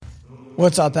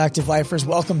What's up, Active Lifers?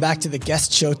 Welcome back to the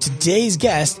guest show. Today's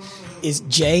guest is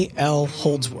J.L.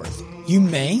 Holdsworth. You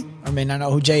may or may not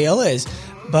know who J.L. is,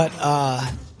 but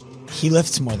he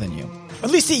lifts more than you.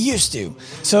 At least he used to.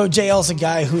 So J.L.'s a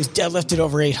guy who's deadlifted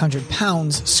over 800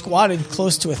 pounds, squatted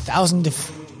close to 1,000.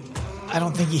 I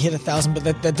don't think he hit 1,000, but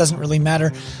that doesn't really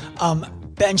matter.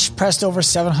 Bench pressed over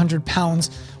 700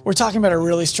 pounds. We're talking about a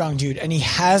really strong dude, and he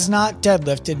has not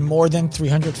deadlifted more than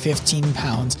 315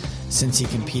 pounds since he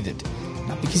competed.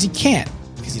 Not because he can't,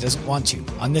 because he doesn't want to.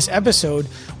 On this episode,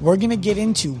 we're going to get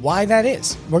into why that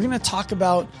is. We're going to talk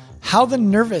about how the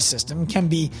nervous system can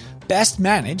be best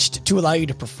managed to allow you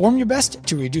to perform your best,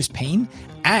 to reduce pain,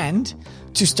 and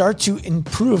to start to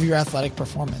improve your athletic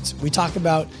performance. We talk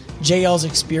about JL's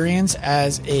experience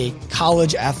as a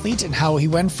college athlete and how he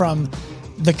went from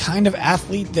the kind of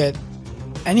athlete that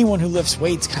anyone who lifts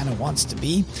weights kind of wants to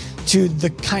be to the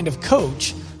kind of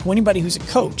coach who anybody who's a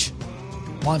coach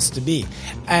wants to be.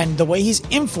 And the way he's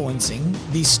influencing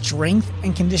the strength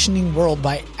and conditioning world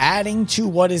by adding to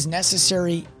what is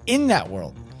necessary in that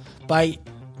world, by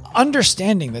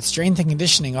understanding that strength and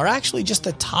conditioning are actually just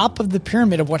the top of the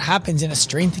pyramid of what happens in a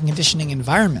strength and conditioning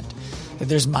environment, that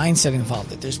there's mindset involved,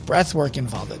 that there's breath work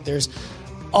involved, that there's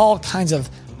all kinds of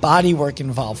body work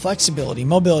involved, flexibility,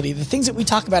 mobility, the things that we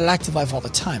talk about at Active Life all the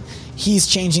time. He's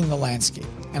changing the landscape.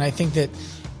 And I think that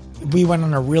we went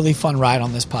on a really fun ride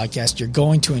on this podcast. You're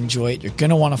going to enjoy it. You're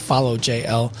going to want to follow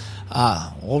JL.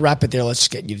 We'll wrap it there. Let's just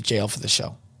get you to JL for the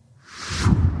show.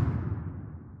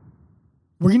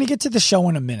 We're going to get to the show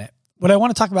in a minute. What I want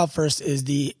to talk about first is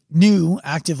the new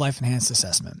Active Life Enhanced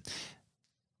Assessment.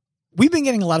 We've been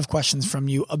getting a lot of questions from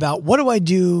you about what do I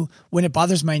do when it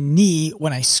bothers my knee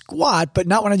when I squat, but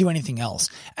not when I do anything else.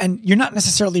 And you're not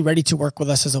necessarily ready to work with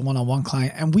us as a one-on-one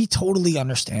client, and we totally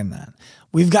understand that.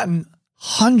 We've gotten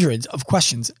hundreds of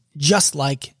questions just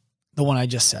like the one I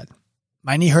just said.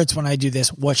 My knee hurts when I do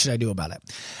this. What should I do about it?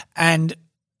 And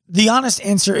the honest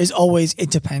answer is always,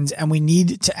 it depends. And we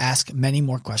need to ask many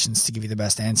more questions to give you the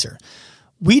best answer.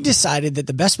 We decided that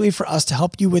the best way for us to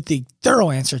help you with the thorough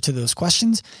answer to those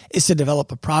questions is to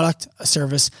develop a product, a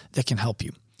service that can help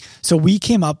you. So we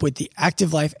came up with the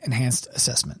Active Life Enhanced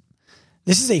Assessment.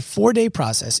 This is a 4-day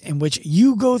process in which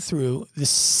you go through the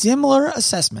similar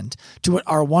assessment to what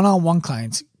our one-on-one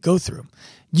clients go through.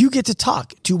 You get to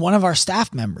talk to one of our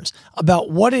staff members about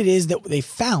what it is that they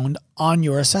found on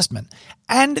your assessment.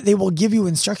 And they will give you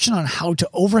instruction on how to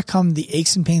overcome the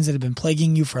aches and pains that have been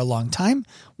plaguing you for a long time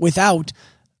without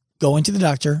going to the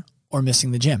doctor or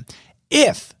missing the gym,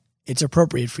 if it's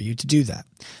appropriate for you to do that.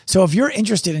 So if you're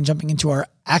interested in jumping into our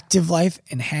Active Life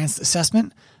Enhanced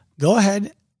Assessment, go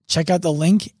ahead, check out the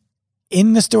link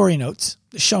in the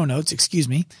show notes,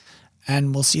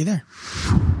 and we'll see you there.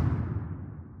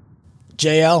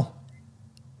 JL,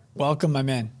 welcome, my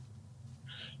man.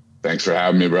 Thanks for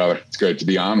having me, brother. It's great to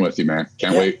be on with you, man.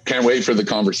 Can't wait for the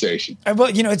conversation. Well,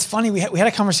 it's funny. We had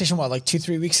a conversation, like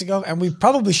 2-3 weeks ago, and we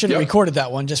probably should have recorded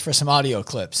that one just for some audio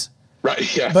clips.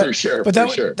 Right. Yeah, for sure. But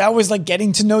that was like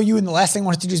getting to know you. And the last thing I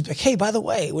wanted to do is be like, hey, by the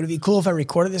way, would it be cool if I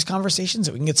recorded this conversation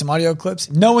so we can get some audio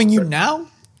clips? Knowing you now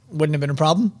wouldn't have been a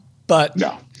problem, but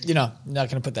no, not going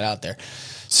to put that out there.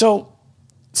 So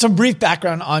some brief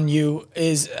background on you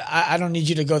is I don't need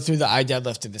you to go through I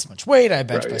deadlifted this much weight. I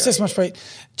bench pressed this much weight.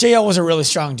 JL was a really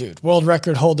strong dude. World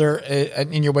record holder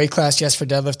in your weight class. Yes, for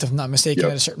deadlift, if I'm not mistaken,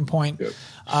 at a certain point.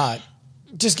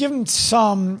 Just give him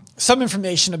some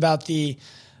information about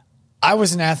I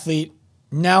was an athlete.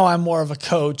 Now I'm more of a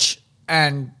coach,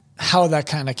 and how that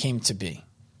kind of came to be.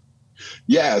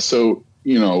 Yeah. So,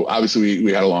 obviously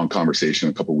we had a long conversation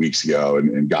a couple of weeks ago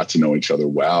and got to know each other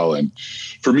well. And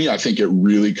for me, I think it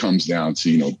really comes down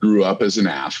to, grew up as an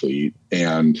athlete,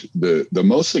 and the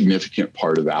most significant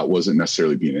part of that wasn't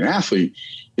necessarily being an athlete.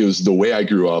 It was the way I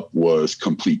grew up was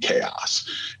complete chaos.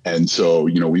 And so,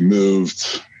 we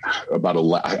moved about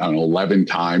 11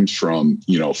 times from,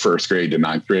 first grade to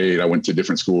ninth grade. I went to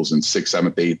different schools in 6th,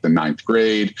 7th, 8th, and 9th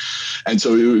grade. And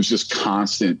so it was just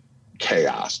constant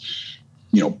chaos.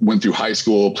 Went through high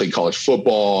school, played college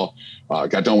football,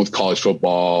 got done with college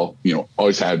football,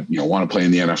 always had, want to play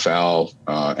in the NFL,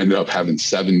 ended up having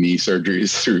 7 knee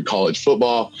surgeries through college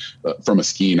football from a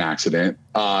skiing accident.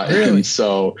 Really? And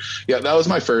so, that was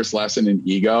my first lesson in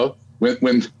ego.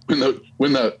 When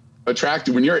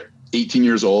you're 18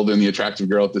 years old and the attractive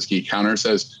girl at the ski counter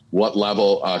says, "What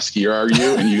level skier are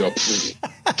you?" And you go,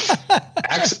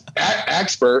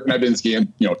 expert. And I've been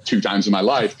skiing, 2 times in my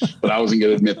life, but I wasn't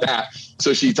going to admit that.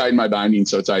 So she tightened my binding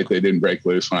so tight they didn't break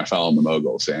loose when I fell on the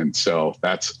moguls. And so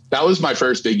that was my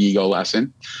first big ego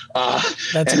lesson.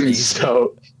 That's amazing.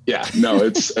 So Yeah, no,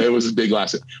 it was a big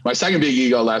lesson. My second big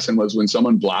ego lesson was when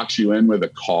someone blocks you in with a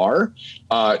car,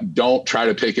 don't try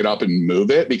to pick it up and move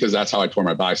it, because that's how I tore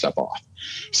my bicep off.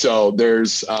 So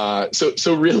there's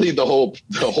so really the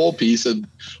whole piece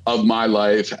of my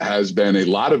life has been a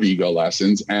lot of ego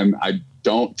lessons, and I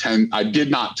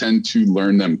did not tend to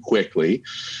learn them quickly.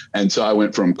 And so I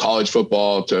went from college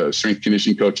football to strength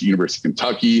conditioning coach at University of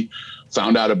Kentucky,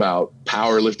 found out about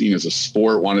powerlifting as a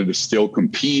sport, wanted to still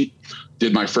compete.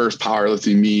 Did my first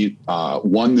powerlifting meet,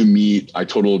 won the meet. I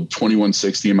totaled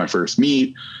 2160 in my first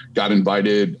meet, got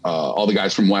invited. All the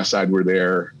guys from Westside were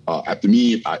there at the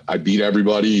meet. I beat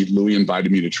everybody. Louis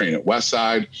invited me to train at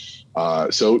Westside.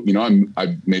 So,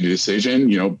 I made a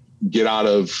decision, get out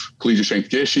of collegiate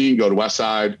strength conditioning, go to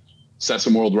Westside, set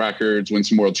some world records, win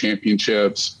some world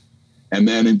championships. And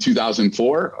then in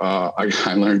 2004,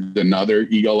 I learned another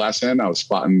ego lesson. I was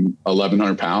squatting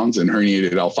 1,100 pounds and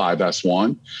herniated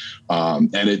L5-S1.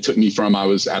 And it took me from, I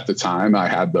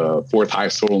had the fourth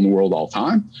highest total in the world all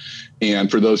time.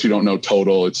 And for those who don't know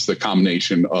total, it's the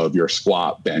combination of your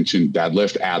squat, bench, and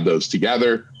deadlift. Add those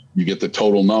together, you get the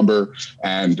total number.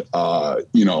 And,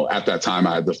 at that time,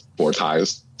 I had the fourth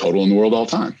highest total in the world all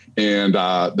time. And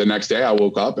the next day I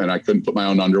woke up and I couldn't put my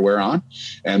own underwear on,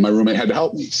 and my roommate had to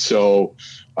help me. So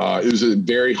it was a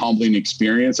very humbling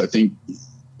experience. I think,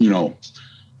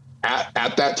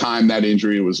 at that time, that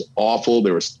injury was awful.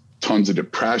 There was tons of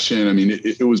depression. I mean,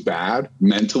 it was bad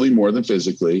mentally more than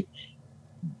physically.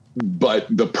 But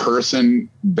the person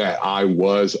that I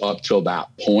was up till that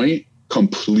point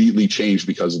completely changed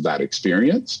because of that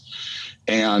experience.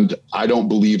 And I don't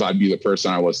believe I'd be the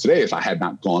person I was today if I had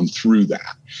not gone through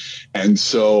that. And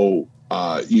so,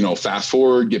 fast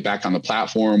forward, get back on the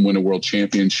platform, win a world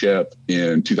championship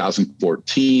in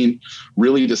 2014,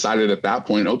 really decided at that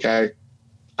point, okay,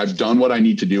 I've done what I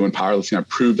need to do in powerlifting. I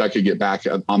proved I could get back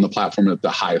on the platform at the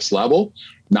highest level.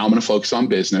 Now I'm going to focus on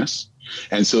business.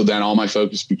 And so then all my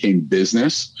focus became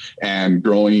business and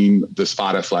growing the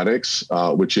Spot Athletics,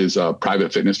 which is a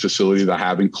private fitness facility that I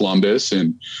have in Columbus.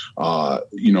 And,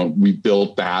 we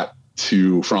built that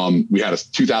we had a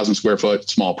 2,000 square foot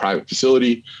small private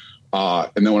facility.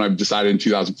 And then when I decided in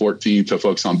 2014 to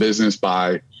focus on business,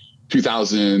 by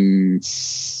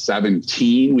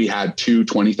 2017, we had two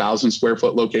 20,000 square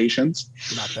foot locations.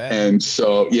 Not bad. And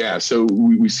so, so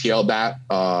we scaled that,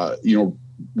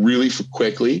 really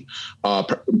quickly,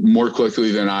 more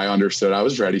quickly than I understood I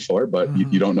was ready for, but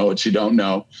you don't know what you don't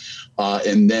know.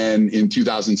 And then in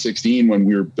 2016, when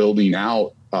we were building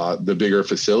out the bigger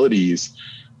facilities,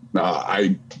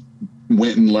 I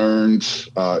went and learned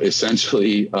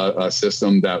essentially a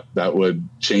system that would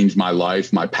change my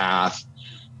life, my path,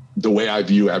 the way I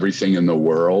view everything in the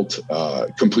world,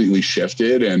 completely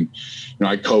shifted. And,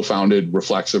 I co-founded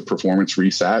Reflexive Performance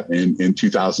Reset in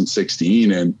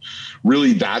 2016. And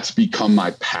really that's become my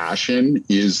passion,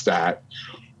 is that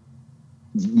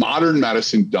modern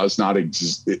medicine does not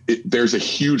exist. There's a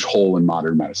huge hole in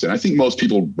modern medicine. I think most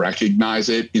people recognize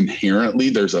it inherently.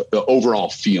 There's an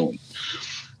overall feeling.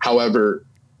 However,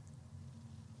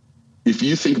 if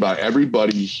you think about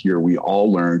everybody here, we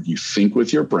all learned you think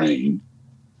with your brain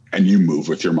and you move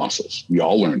with your muscles. We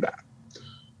all learned that.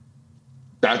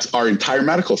 That's our entire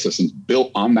medical system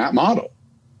built on that model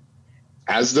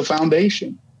as the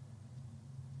foundation.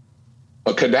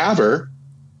 A cadaver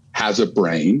has a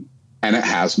brain and it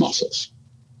has muscles.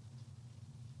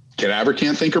 Cadaver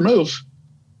can't think or move.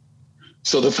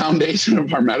 So the foundation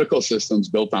of our medical system is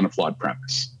built on a flawed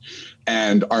premise.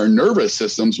 And our nervous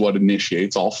system is what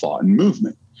initiates all thought and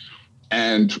movement.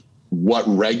 And what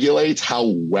regulates how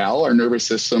well our nervous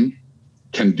system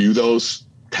can do those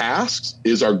tasks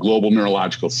is our global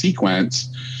neurological sequence.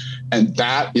 And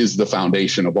that is the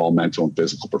foundation of all mental and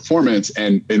physical performance.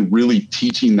 And really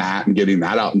teaching that and getting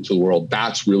that out into the world,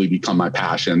 that's really become my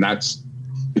passion.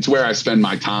 It's where I spend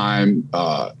my time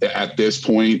at this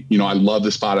point. I love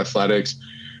the Spot Athletics,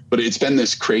 but it's been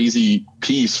this crazy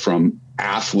piece from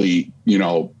athlete,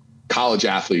 college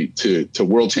athlete to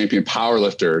world champion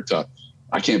powerlifter to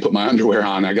I can't put my underwear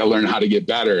on. I got to learn how to get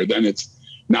better. Then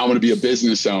now I'm going to be a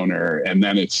business owner. And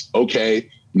then it's okay.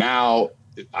 Now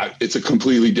it's a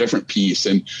completely different piece.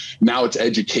 And now it's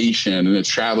education and it's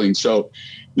traveling. So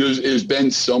there's been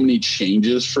so many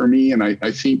changes for me. And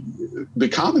I think the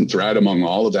common thread among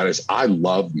all of that is I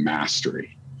love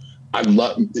mastery.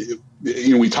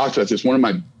 We talked about this. One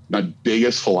of my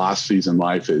biggest philosophies in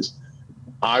life is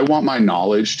I want my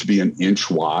knowledge to be an inch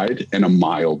wide and a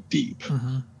mile deep,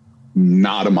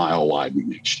 not a mile wide and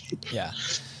an inch deep. Yeah.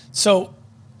 So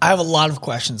I have a lot of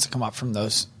questions that come up from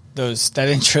that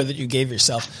intro that you gave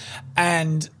yourself.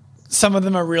 And some of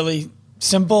them are really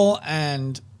simple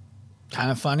and kind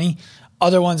of funny.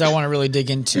 Other ones I want to really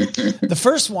dig into. The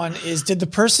first one is, did the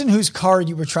person whose car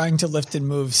you were trying to lift and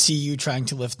move see you trying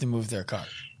to lift and move their car?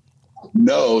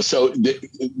 No. So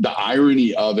the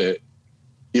irony of it,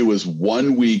 it was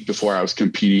 1 week before I was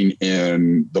competing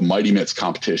in the Mighty Mitts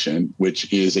competition,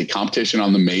 which is a competition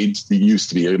on the main, it used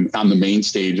to be on the main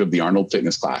stage of the Arnold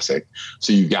Fitness Classic.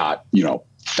 So you got,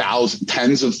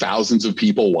 tens of thousands of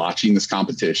people watching this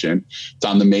competition. It's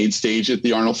on the main stage at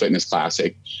the Arnold Fitness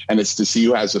Classic, and it's to see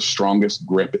who has the strongest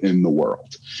grip in the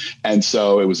world. And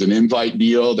so it was an invite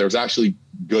deal. There was actually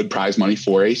good prize money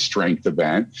for a strength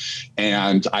event.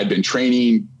 And I'd been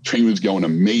training was going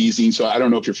amazing. So I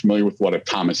don't know if you're familiar with what a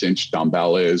Thomas Inch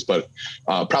dumbbell is, but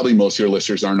probably most of your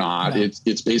listeners are not. No.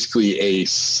 It's basically a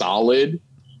solid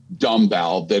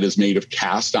dumbbell that is made of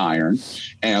cast iron,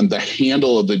 and the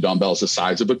handle of the dumbbell is the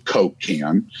size of a Coke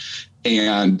can,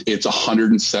 and it's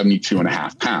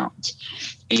 172.5 pounds.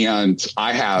 And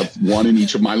I have one in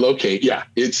each of my locations. Yeah,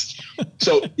 it's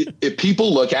so if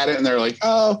people look at it and they're like,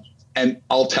 oh, and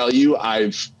I'll tell you,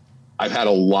 I've had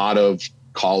a lot of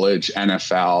college,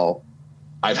 NFL.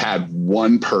 I've had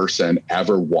one person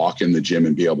ever walk in the gym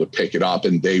and be able to pick it up,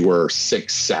 and they were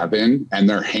 6'7", and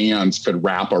their hands could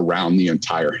wrap around the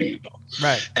entire handle.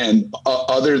 Right. And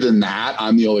other than that,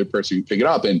 I'm the only person who can pick it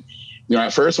up. And,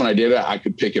 at first when I did it, I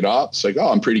could pick it up. It's like, oh,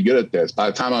 I'm pretty good at this.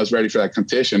 By the time I was ready for that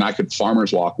competition, I could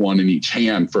farmer's walk one in each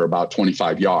hand for about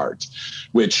 25 yards,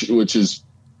 which is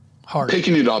hard.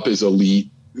 Picking it up is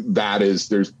elite.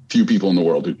 There's few people in the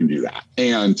world who can do that.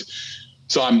 And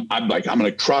so I'm like, I'm going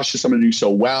to crush this. I'm going to do so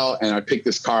well. And I picked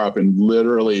this car up and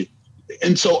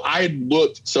so I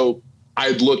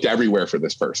had looked everywhere for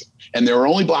this person, and they were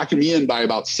only blocking me in by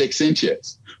about 6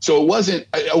 inches. So it wasn't,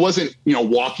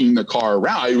 walking the car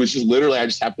around. It was just literally, I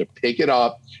just have to pick it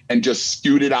up and just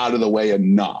scoot it out of the way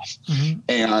enough. Mm-hmm.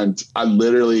 And I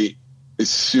literally, as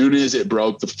soon as it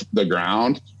broke the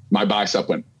ground, my bicep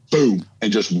went boom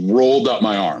and just rolled up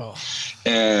my arm. Oh.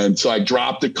 And so I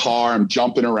dropped the car. I'm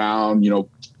jumping around,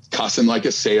 cussing like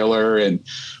a sailor. And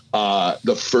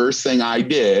the first thing I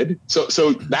did,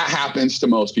 so that happens to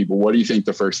most people. What do you think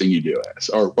the first thing you do is,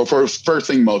 or first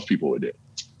thing most people would do?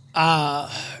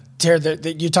 Tear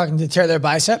their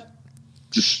bicep?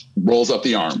 Just rolls up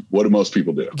the arm. What do most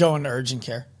people do? Go into urgent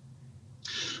care.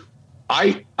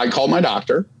 I called my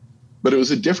doctor, but it was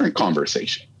a different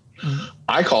conversation. Mm-hmm.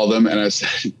 I called him and I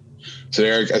said,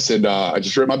 Eric, I said, I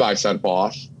just ripped my bicep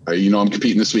off. I'm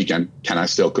competing this weekend. Can I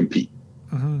still compete?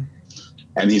 Mm-hmm.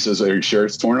 And he says, are you sure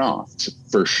it's torn off? Said,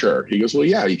 for sure. He goes, well,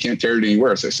 yeah, you can't tear it any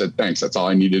worse. I said, thanks. That's all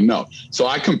I needed to know. So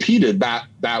I competed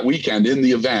that weekend in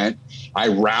the event. I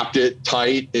wrapped it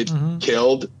tight. It mm-hmm.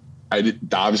 killed. I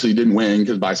obviously didn't win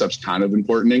because biceps are kind of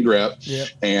important in grip. Yep.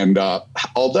 And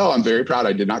although I'm very proud,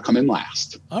 I did not come in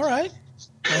last. All right.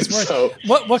 So,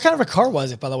 what kind of a car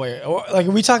was it, by the way? Like,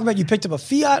 are we talking about you picked up a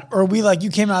Fiat, or are we like you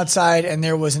came outside and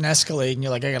there was an Escalade and you're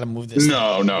like, I got to move this?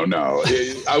 No.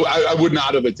 I would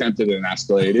not have attempted an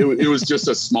Escalade. It was just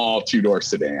a small 2-door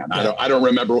sedan. Yeah. I don't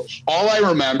remember.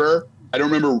 I don't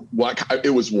remember what it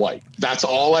was white. That's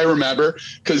all I remember.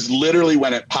 Because literally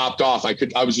when it popped off,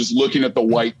 I was just looking at the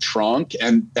white trunk,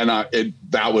 and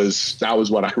that was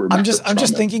what I remember. I'm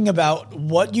just thinking about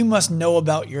what you must know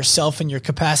about yourself and your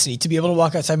capacity to be able to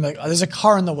walk outside and be like, oh, there's a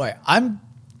car in the way.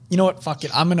 You know what? Fuck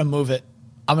it. I'm going to move it.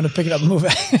 I'm going to pick it up and move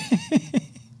it.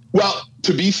 Well,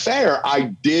 to be fair,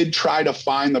 I did try to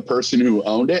find the person who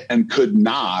owned it and could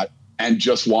not, and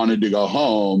just wanted to go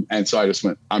home. And so I just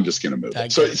went, I'm just going to move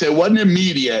it. So it wasn't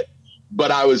immediate, but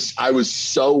I was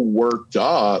so worked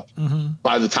up mm-hmm.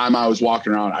 by the time I was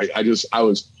walking around. I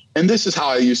was, and this is how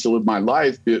I used to live my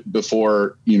life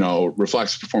before,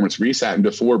 reflex performance reset, and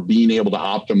before being able to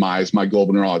optimize my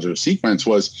global neurological sequence.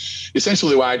 Was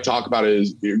essentially what I talk about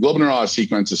is your global neurological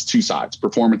sequence is two sides,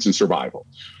 performance and survival.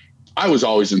 I was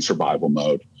always in survival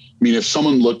mode. I mean, if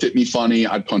someone looked at me funny,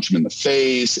 I'd punch them in the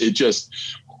face.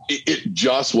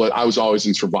 I was always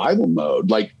in survival mode.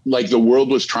 Like the world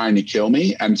was trying to kill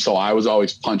me. And so I was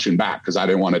always punching back because I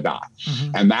didn't want to die.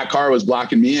 Mm-hmm. And that car was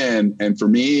blocking me in. And for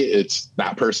me, it's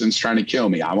that person's trying to kill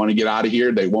me. I want to get out of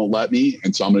here. They won't let me.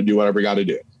 And so I'm going to do whatever I got to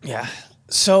do. Yeah.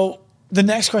 So the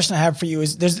next question I have for you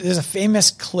is there's a famous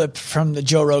clip from the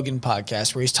Joe Rogan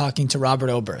podcast where he's talking to Robert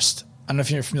Oberst. I don't know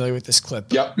if you're familiar with this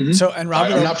clip. Yep. Mm-hmm. So, and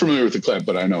I'm not familiar with the clip,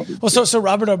 but I know. Well, so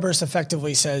Robert Oberst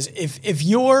effectively says, if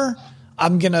you're,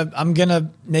 I'm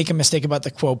gonna make a mistake about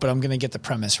the quote, but I'm gonna get the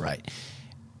premise right.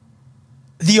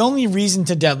 The only reason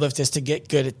to deadlift is to get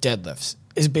good at deadlifts,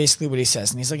 is basically what he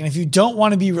says. And he's like, and if you don't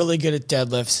want to be really good at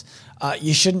deadlifts,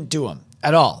 you shouldn't do them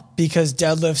at all, because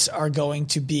deadlifts are going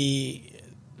to be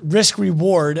risk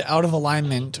reward out of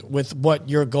alignment with what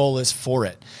your goal is for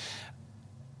it.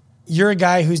 you're a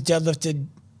guy who's deadlifted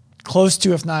close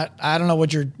to, if not, I don't know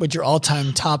what your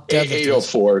all-time top deadlift is.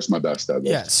 804 is my best deadlift.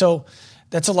 Yeah. So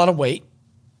that's a lot of weight.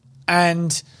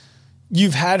 And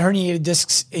you've had herniated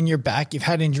discs in your back. You've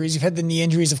had injuries. You've had the knee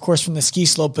injuries, of course, from the ski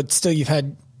slope, but still you've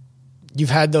had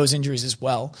those injuries as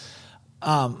well.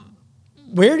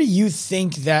 Where do you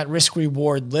think that risk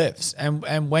reward lives?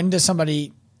 And when does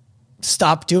somebody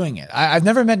stop doing it? I've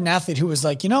never met an athlete who was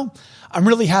like, I'm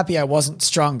really happy I wasn't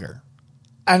stronger.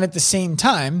 And at the same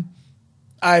time,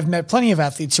 I've met plenty of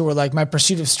athletes who were like, my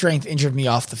pursuit of strength injured me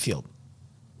off the field.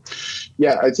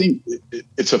 Yeah, I think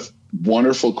it's a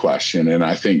wonderful question. And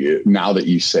I think now that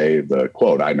you say the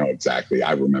quote, I know exactly.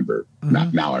 I remember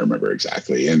now I remember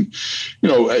exactly. And,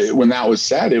 when that was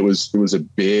said, it was a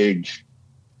big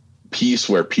piece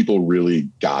where people really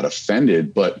got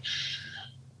offended. But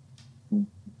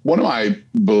one of my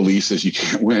beliefs is you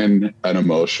can't win an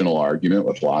emotional argument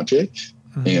with logic.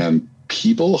 And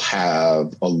people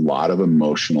have a lot of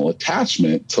emotional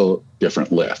attachment to different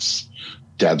lifts,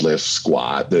 deadlift,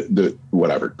 squat, the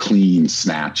whatever, clean,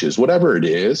 snatches, whatever it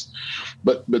is.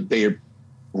 But they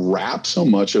wrap so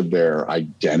much of their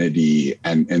identity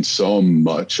and so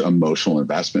much emotional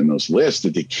investment in those lifts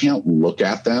that they can't look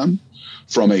at them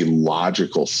from a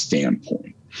logical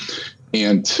standpoint.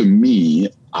 And to me,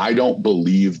 I don't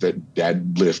believe that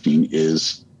deadlifting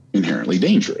is inherently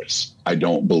dangerous. I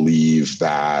don't believe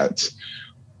that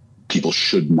people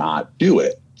should not do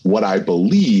it. What I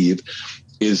believe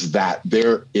is that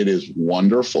it is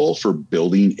wonderful for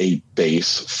building a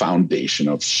base foundation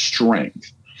of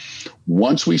strength.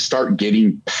 Once we start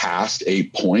getting past a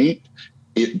point,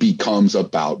 it becomes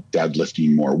about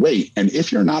deadlifting more weight. And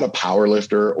if you're not a power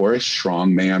lifter or a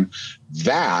strong man,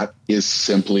 that is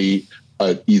simply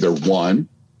either one,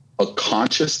 a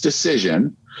conscious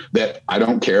decision that I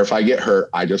don't care if I get hurt,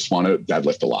 I just want to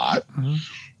deadlift a lot,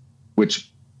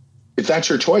 which if that's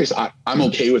your choice, I'm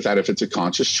okay with that if it's a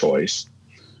conscious choice.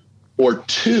 Or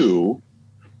two,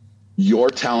 you're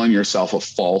telling yourself a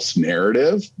false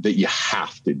narrative that you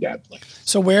have to deadlift.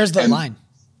 So where's the line?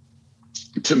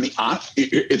 To me,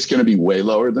 it's going to be way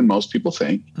lower than most people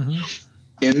think.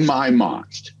 In my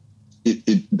mind,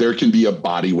 there can be a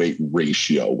body weight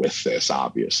ratio with this,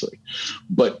 obviously.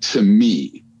 But to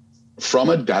me, from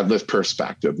a deadlift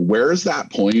perspective, where is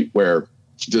that point where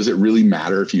does it really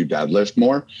matter if you deadlift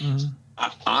more?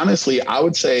 Honestly, I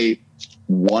would say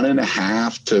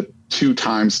 1.5 to 2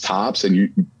 times tops,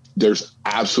 and there's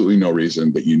absolutely no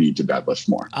reason that you need to deadlift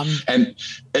more. And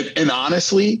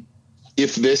honestly,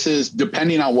 if this is,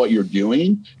 depending on what you're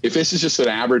doing, if this is just an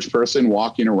average person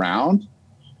walking around,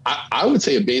 I would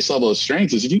say a base level of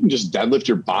strength is if you can just deadlift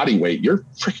your body weight, you're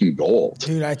freaking gold.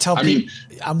 Dude,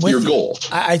 I'm with you're you. Gold.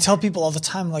 I tell people all the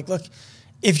time, like, look,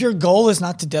 if your goal is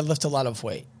not to deadlift a lot of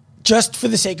weight, just for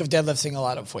the sake of deadlifting a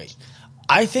lot of weight,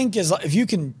 I think if you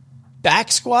can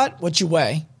back squat what you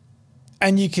weigh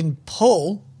and you can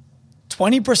pull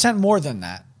 20% more than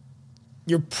that,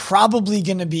 you're probably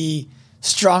going to be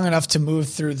strong enough to move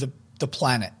through the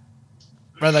planet.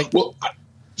 Right? Like, well,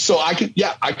 so I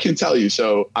can tell you.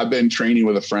 So I've been training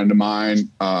with a friend of mine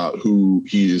who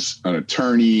he's an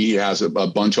attorney. He has a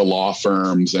bunch of law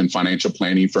firms and financial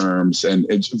planning firms, and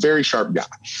it's a very sharp guy.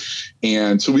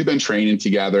 And so we've been training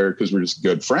together because we're just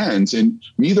good friends, and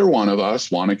neither one of us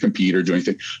want to compete or do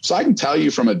anything. So I can tell you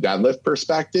from a deadlift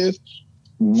perspective,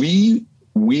 we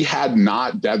had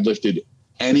not deadlifted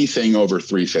anything over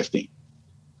 315,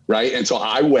 right? And so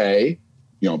I weigh,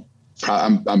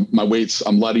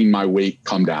 I'm letting my weight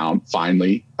come down.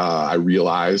 Finally, I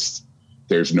realized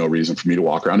there's no reason for me to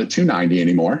walk around at 290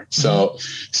 anymore. So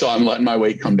I'm letting my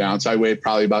weight come down. So I weigh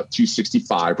probably about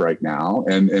 265 right now.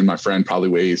 And my friend probably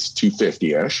weighs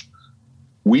 250 ish.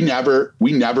 We never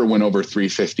went over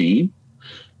 315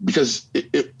 because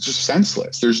it's just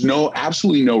senseless. There's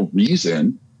absolutely no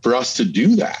reason for us to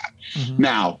do that.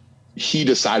 Now he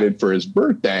decided for his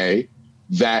birthday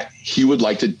that he would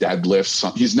like to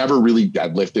deadlift he's never really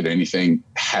deadlifted anything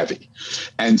heavy.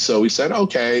 And so he said,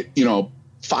 okay,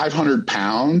 500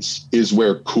 pounds is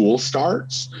where cool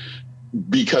starts,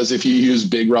 because if you use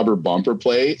big rubber bumper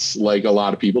plates, like a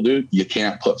lot of people do, you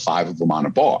can't put 5 of them on a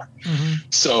bar.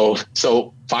 So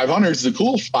 500 is the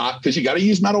cool spot because you got to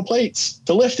use metal plates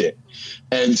to lift it.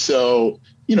 And so,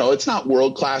 it's not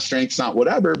world-class strength, it's not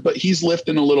whatever, but he's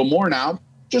lifting a little more now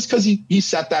just because he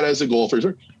set that as a goal for his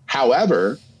work.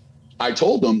 However, I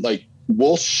told them, like,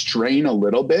 we'll strain a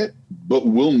little bit, but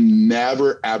we'll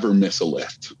never, ever miss a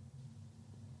lift.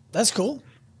 That's cool.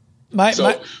 My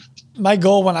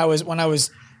goal when I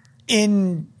was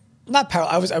in, not power,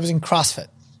 I was in CrossFit.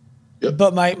 Yep.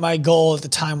 But my goal at the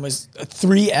time was a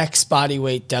 3x body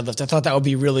weight deadlift. I thought that would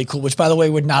be really cool, which by the way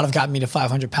would not have gotten me to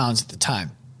 500 pounds at the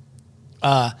time.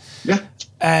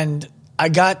 And I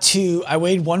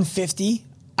weighed 150.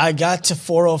 I got to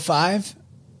 405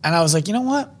 and I was like, you know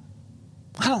what?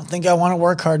 I don't think I want to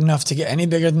work hard enough to get any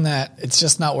bigger than that. It's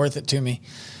just not worth it to me.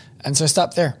 And so I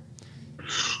stopped there.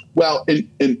 Well,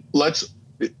 and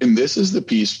this is the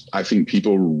piece I think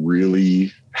people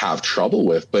really have trouble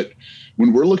with, but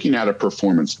when we're looking at a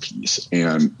performance piece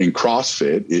and in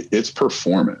CrossFit, it's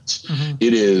performance. Mm-hmm.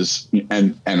 It is,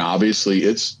 and obviously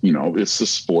it's the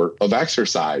sport of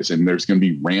exercise, and there's going to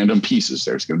be random pieces.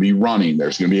 There's going to be running.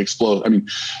 There's going to be explosive. I mean,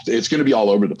 it's going to be all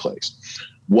over the place.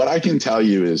 What I can tell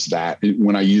you is that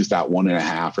when I use that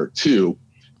 1.5 or 2,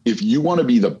 if you want to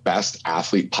be the best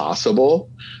athlete possible,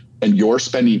 and you're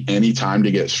spending any time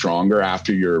to get stronger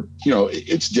after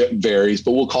it varies,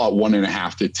 but we'll call it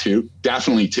 1.5 to 2,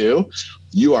 definitely 2,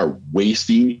 you are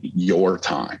wasting your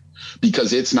time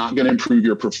because it's not going to improve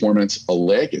your performance a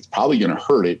lick. It's probably going to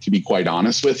hurt it, to be quite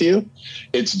honest with you.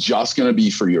 It's just going to be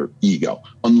for your ego.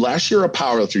 Unless you're a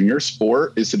powerlifter in your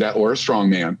sport or a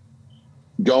strongman,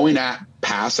 going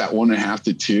past that 1.5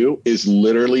 to 2 is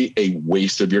literally a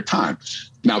waste of your time.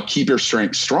 Now, keep your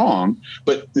strength strong,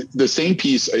 but the same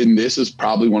piece, and this is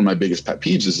probably one of my biggest pet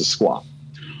peeves, is the squat.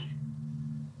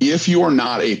 If you are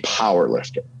not a power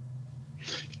lifter,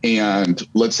 and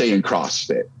let's say in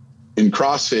CrossFit,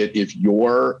 if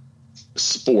your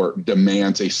sport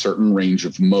demands a certain range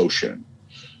of motion,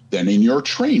 then in your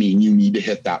training, you need to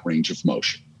hit that range of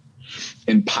motion.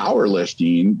 In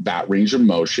powerlifting, that range of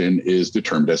motion is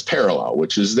determined as parallel,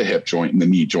 which is the hip joint and the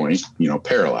knee joint,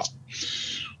 parallel.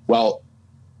 Well,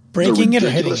 breaking it or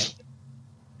hitting it?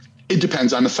 It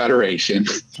depends on the federation,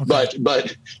 okay.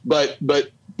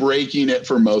 but breaking it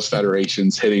for most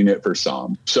federations, hitting it for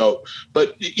some. So,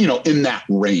 but in that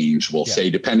range, we'll say,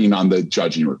 depending on the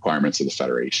judging requirements of the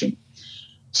federation.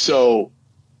 So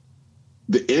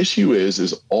the issue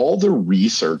is all the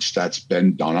research that's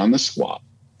been done on the squat,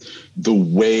 the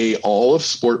way all of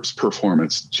sports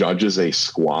performance judges a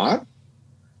squat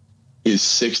is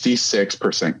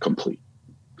 66% complete.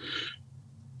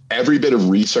 Every bit of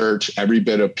research, every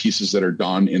bit of pieces that are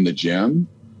done in the gym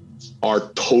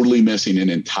are totally missing an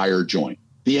entire joint,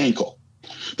 the ankle.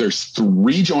 There's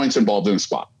 3 joints involved in the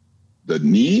squat: the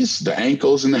knees, the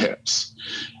ankles, and the hips.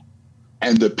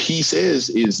 And the piece is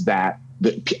that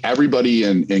everybody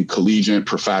in collegiate,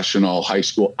 professional, high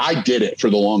school, I did it for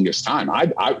the longest time.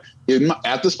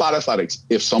 At the Spot Athletics,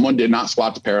 if someone did not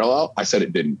squat to parallel, I said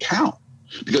it didn't count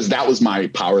because that was my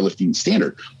powerlifting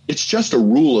standard. It's just a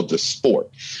rule of the sport.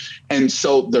 And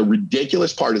so the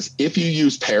ridiculous part is if you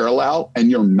use parallel and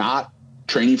you're not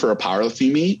training for a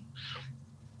powerlifting meet,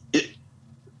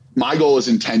 my goal is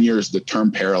in 10 years, the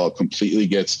term parallel completely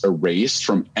gets erased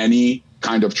from any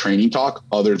kind of training talk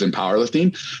other than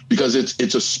powerlifting because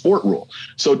it's a sport rule.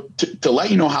 So to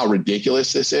let you know how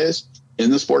ridiculous this is,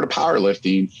 in the sport of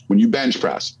powerlifting, when you bench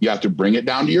press, you have to bring it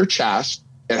down to your chest.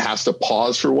 It has to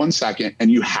pause for 1 second and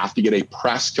you have to get a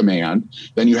press command.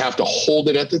 Then you have to hold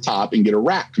it at the top and get a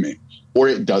rack command or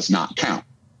it does not count.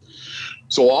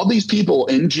 So all these people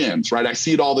in gyms, right? I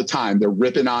see it all the time. They're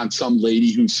ripping on some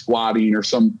lady who's squatting or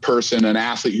some person, an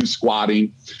athlete who's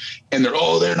squatting, and they're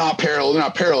not parallel. They're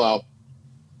not parallel.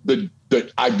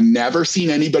 I've never seen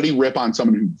anybody rip on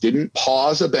someone who didn't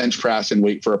pause a bench press and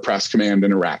wait for a press command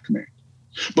and a rack command.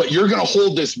 But you're going to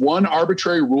hold this one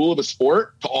arbitrary rule of a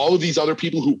sport to all of these other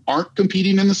people who aren't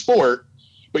competing in the sport,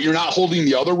 but you're not holding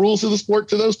the other rules of the sport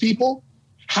to those people?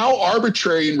 How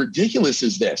arbitrary and ridiculous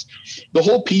is this? The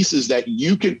whole piece is that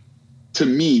to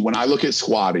me, when I look at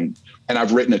squatting, and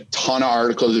I've written a ton of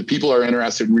articles, if people are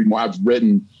interested in reading more, I've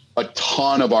written a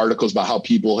ton of articles about how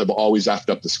people have always effed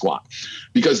up the squat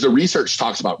because the research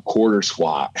talks about quarter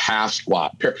squat, half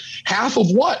squat, half of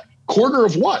what? Quarter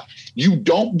of what? You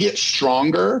don't get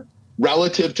stronger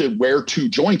relative to where 2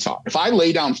 joints are. If I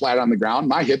lay down flat on the ground,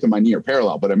 my hip and my knee are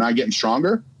parallel, but am I getting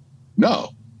stronger?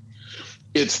 No.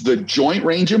 It's the joint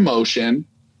range of motion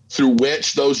through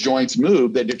which those joints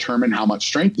move that determine how much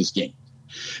strength is gained.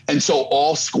 And so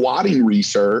all squatting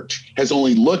research has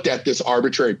only looked at this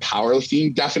arbitrary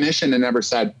powerlifting definition and never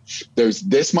said there's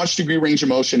this much degree range of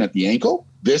motion at the ankle,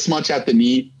 this much at the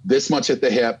knee, this much at the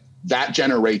hip. That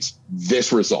generates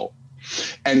this result.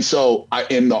 And so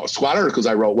in the squat articles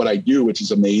I wrote, what I do, which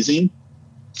is amazing,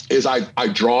 is I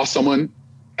draw someone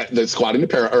that's squatting to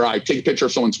parallel, or I take a picture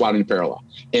of someone squatting to parallel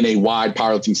in a wide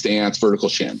powerlifting stance, vertical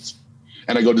shins.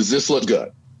 And I go, does this look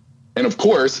good? And of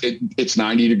course it's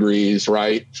 90 degrees,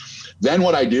 right? Then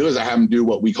what I do is I have them do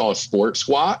what we call a sport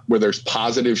squat, where there's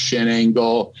positive shin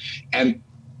angle. And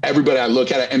everybody, I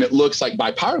look at it and it looks like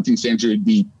by powerlifting standards, it'd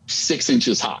be 6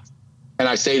 inches high. And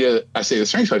I say to the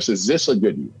strength coach, does this look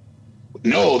good to you?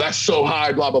 No, that's so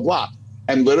high, blah, blah, blah.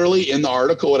 And literally in the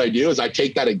article, what I do is I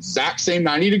take that exact same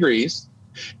 90 degrees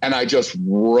and I just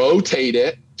rotate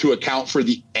it to account for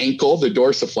the ankle, the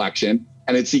dorsiflexion.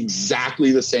 And it's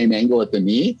exactly the same angle at the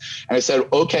knee. And I said,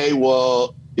 okay,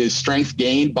 well, is strength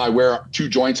gained by where two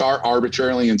joints are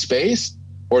arbitrarily in space,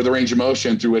 or the range of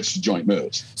motion through which the joint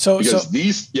moves?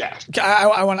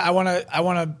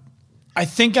 I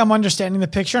think I'm understanding the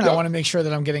picture, and Yep. I want to make sure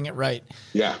that I'm getting it right.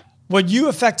 Yeah. What you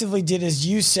effectively did is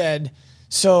you said,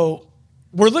 so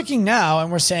we're looking now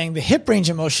and we're saying the hip range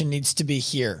of motion needs to be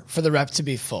here for the rep to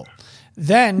be full.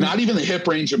 Then not even the hip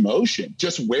range of motion,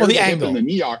 just where the hip and the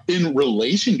knee are in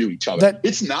relation to each other.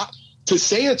 It's not to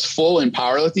say it's full in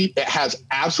powerlifting. It has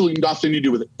absolutely nothing to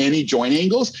do with any joint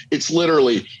angles. It's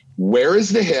literally where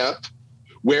is the hip,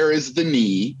 where is the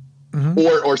knee,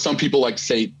 or some people like to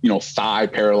say, thigh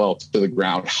parallel to the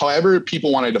ground. However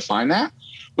people want to define that,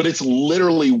 but it's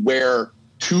literally where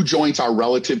two joints are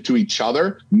relative to each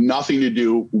other, nothing to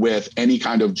do with any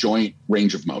kind of joint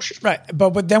range of motion. Right.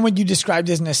 But then what you described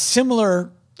is in a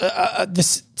similar,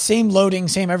 the same loading,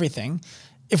 same everything.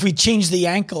 If we change the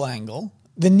ankle angle,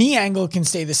 the knee angle can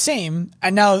stay the same.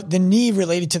 And now the knee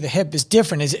related to the hip is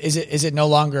different. Is it no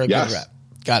longer a good rep?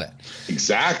 Got it.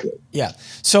 Exactly. Yeah.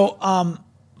 So,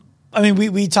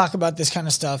 we talk about this kind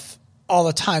of stuff all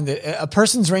the time. That a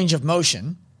person's range of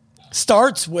motion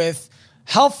starts with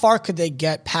how far could they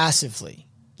get passively?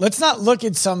 Let's not look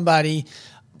at somebody,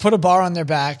 put a bar on their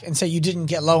back and say, you didn't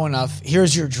get low enough.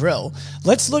 Here's your drill.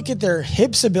 Let's look at their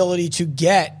hips' ability to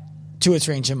get to its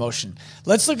range of motion.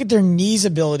 Let's look at their knees'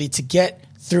 ability to get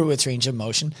through its range of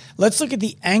motion. Let's look at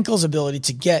the ankle's ability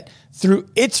to get through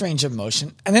its range of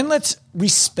motion. And then let's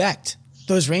respect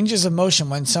those ranges of motion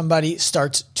when somebody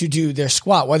starts to do their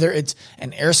squat, whether it's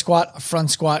an air squat, a front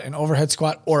squat, an overhead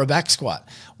squat, or a back squat.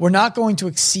 We're not going to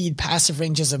exceed passive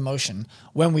ranges of motion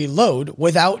when we load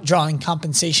without drawing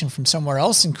compensation from somewhere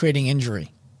else and creating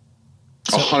injury.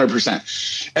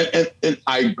 100%. And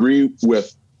I agree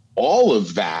with all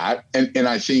of that. And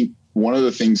I think one of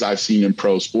the things I've seen in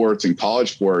pro sports and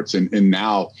college sports, and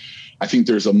now I think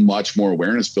there's a much more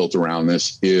awareness built around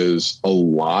this, is a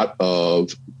lot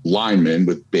of linemen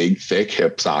with big, thick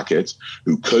hip sockets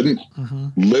who couldn't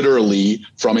literally,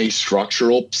 from a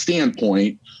structural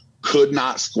standpoint, could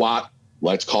not squat,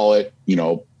 let's call it,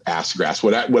 ass to grass,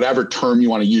 whatever term you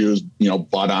want to use,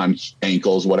 butt on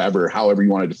ankles, whatever, however you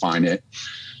want to define it,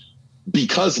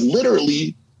 because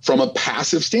literally from a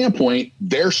passive standpoint,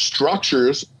 their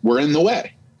structures were in the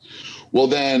way. Well,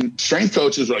 then strength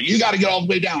coaches are like, you got to get all the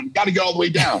way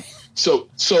down, So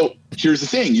here's the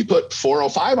thing. You put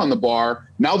 405 on the bar.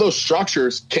 Now those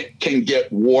structures can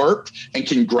get warped and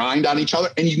can grind on each other,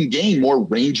 and you can gain more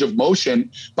range of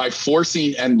motion by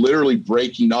forcing and literally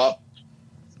breaking up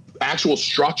actual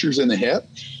structures in the hip.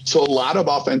 So a lot of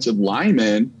offensive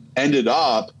linemen ended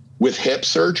up with hip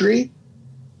surgery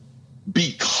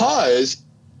because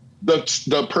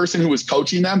the person who was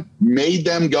coaching them made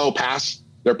them go past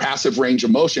their passive range of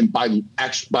motion by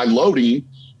loading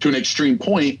to an extreme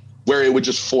point where it would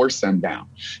just force them down.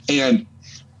 And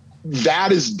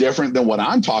that is different than what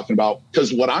I'm talking about,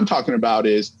 because what I'm talking about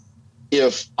is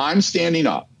if I'm standing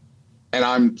up and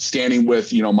I'm standing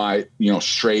with, my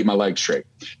legs straight,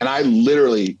 and I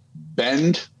literally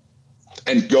bend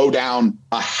and go down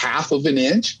a half of an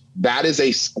inch, that is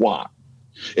a squat.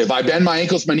 If I bend my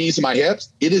ankles, my knees, and my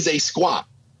hips, it is a squat.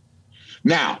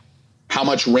 Now, how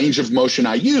much range of motion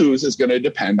I use is going to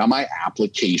depend on my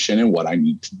application and what I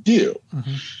need to do.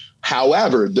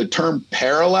 However, the term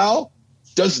parallel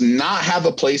does not have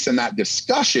a place in that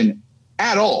discussion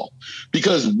at all,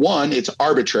 because one, it's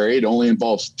arbitrary. It only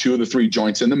involves two of the three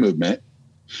joints in the movement.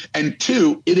 And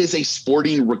two, it is a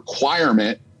sporting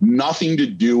requirement, nothing to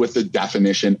do with the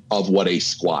definition of what a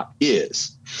squat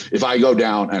is. If I go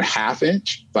down a half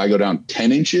inch, if I go down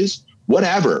 10 inches,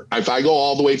 whatever, if I go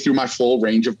all the way through my full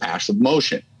range of passive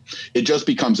motion, it just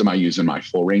becomes, am I using my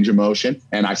full range of motion?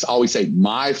 And I always say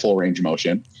my full range of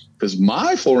motion, because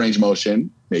my full range of motion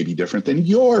may be different than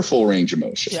your full range of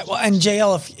motion. Yeah, well, and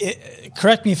JL,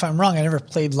 correct me if I'm wrong, I never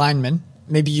played lineman.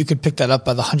 Maybe you could pick that up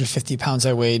by the 150 pounds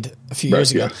I weighed a few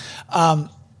years ago. Yeah.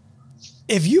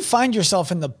 If you find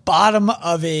yourself in the bottom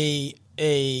of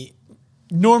a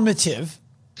normative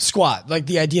squat, like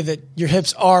the idea that your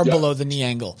hips are below the knee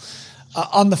angle,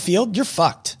 on the field, you're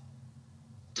fucked.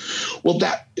 Well,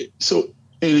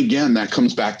 and again, that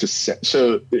comes back to,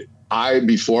 so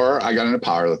before I got into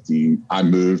powerlifting, I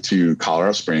moved to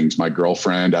Colorado Springs. My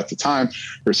girlfriend at the time,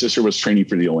 her sister was training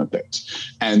for the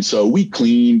Olympics. And so we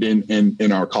cleaned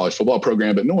in our college football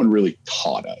program, but no one really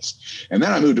taught us. And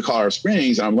then I moved to Colorado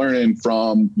Springs and I'm learning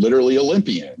from literally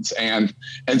Olympians. And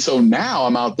so now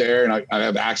I'm out there and I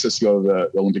have access to go to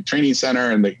the Olympic Training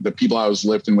Center, and the people I was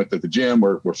lifting with at the gym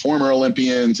were former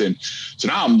Olympians. And so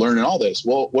now I'm learning all this.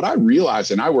 Well, what I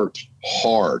realized, and I worked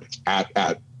hard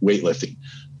at weightlifting,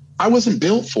 I wasn't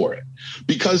built for it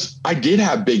because I did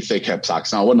have big, thick hip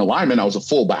socks. Now I wasn't a lineman. I was a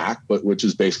fullback, which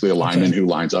is basically a lineman who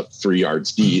lines up 3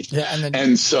 yards deep. Yeah.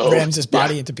 And so rams his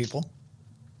body into people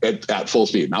at full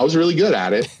speed. And I was really good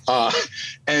at it.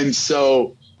 And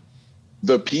so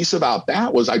the piece about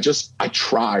that was I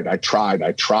tried.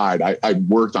 I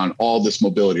worked on all this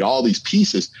mobility, all these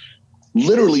pieces.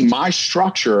 Literally my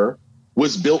structure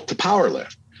was built to power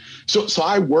lift. So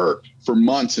I worked for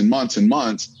months and months and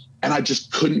months, and I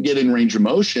just couldn't get in range of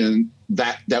motion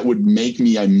that would make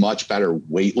me a much better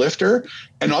weightlifter.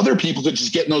 And other people could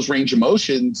just get in those range of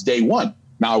motions day one.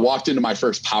 Now I walked into my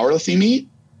first powerlifting meet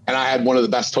and I had one of the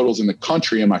best totals in the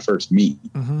country in my first meet.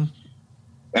 Mm-hmm.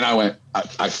 And I went,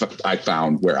 I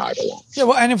found where I belong. Yeah.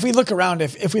 Well, and if we look around,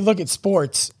 if we look at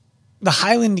sports, the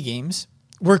Highland Games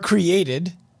were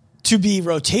created to be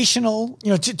rotational,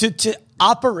 to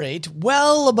operate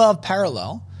well above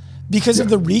parallel, because of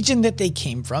the region that they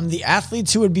came from. The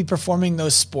athletes who would be performing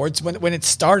those sports when it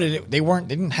started, they weren't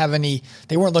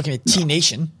looking at T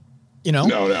Nation,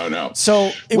 No.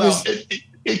 So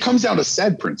it comes down to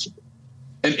SAID principle.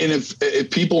 And if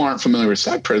people aren't familiar with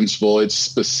SAID principle, it's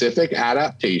specific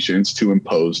adaptations to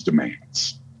impose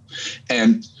demands.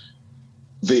 And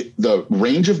the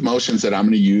range of motions that I'm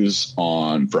going to use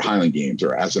for Highland Games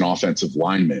or as an offensive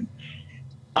lineman,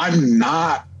 I'm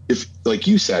not, if like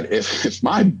you said, if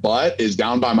my butt is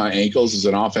down by my ankles as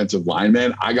an offensive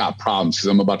lineman, I got problems because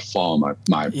I'm about to fall on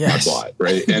my butt,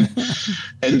 right?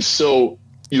 And so,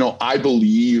 I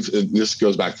believe, and this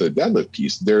goes back to the deadlift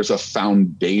piece, there's a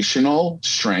foundational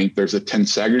strength, there's a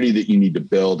tensegrity that you need to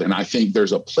build. And I think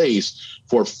there's a place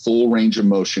for full range of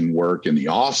motion work in the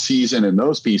off season and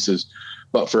those pieces.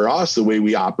 But for us, the way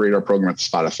we operate our program at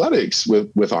Spot Athletics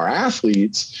with our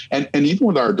athletes and even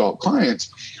with our adult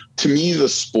clients, to me, the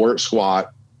sport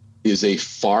squat is a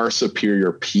far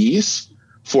superior piece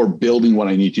for building what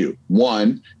I need to do.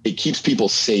 One, it keeps people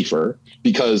safer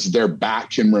because their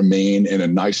back can remain in a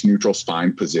nice neutral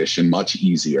spine position much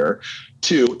easier.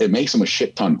 Two, it makes them a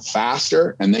shit ton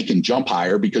faster and they can jump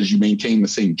higher because you maintain the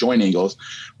same joint angles.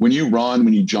 When you run,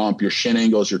 when you jump, your shin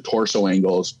angles, your torso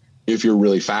angles, if you're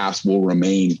really fast, will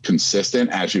remain consistent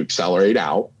as you accelerate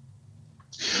out.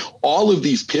 All of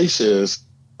these pieces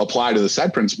apply to the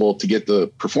SAID principle to get the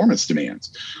performance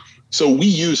demands. So we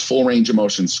use full range of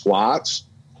motion squats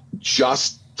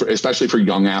especially for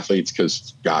young athletes,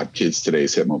 because kids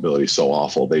today's hip mobility is so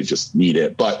awful. They just need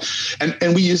it.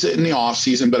 And we use it in the off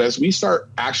season, but as we start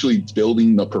actually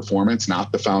building the performance,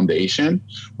 not the foundation,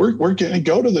 we're going to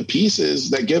go to the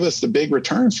pieces that give us the big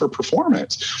returns for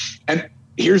performance. And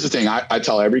here's the thing. I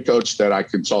tell every coach that I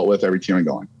consult with, every team I'm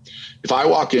going, if I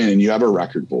walk in and you have a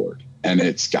record board and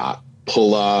it's got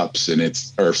pull-ups and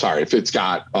if it's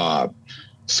got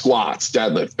squats,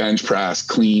 deadlift, bench press,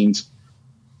 cleans,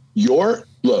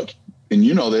 look, and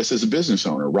you know this as a business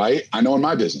owner, right? I know in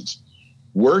my business,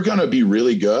 we're going to be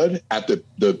really good at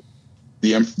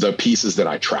the pieces that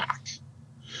I track,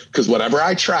 because whatever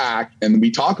I track and we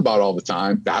talk about all the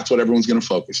time, that's what everyone's going to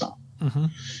focus on. Mm-hmm.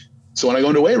 So when I go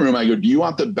into a weight room, I go, do you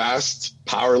want the best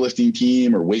powerlifting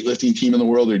team or weightlifting team in the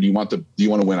world? Or do you want to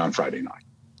win on Friday night?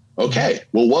 Okay.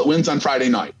 Mm-hmm. Well, what wins on Friday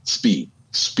night? Speed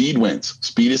wins.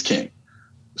 Speed is king.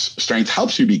 Strength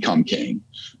helps you become king,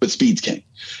 but speed's king.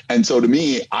 And so to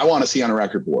me, I want to see on a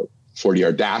record board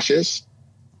 40-yard dashes,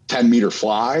 10-meter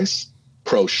flies,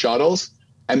 pro shuttles.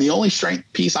 And the only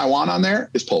strength piece I want on there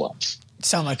is pull-ups. You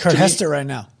sound like Kurt Hester right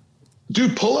now.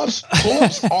 Dude, pull-ups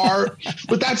are,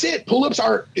 but that's it. Pull-ups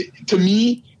are, to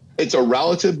me, it's a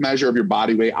relative measure of your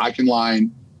body weight. I can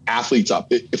line athletes up.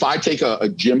 If I take a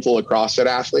gym full of CrossFit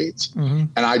athletes mm-hmm.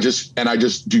 and I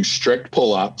just do strict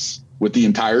pull-ups with the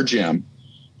entire gym,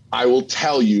 I will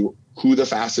tell you who the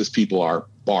fastest people are,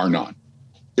 bar none.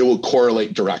 It will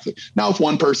correlate directly. Now, if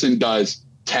one person does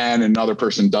 10 and another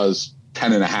person does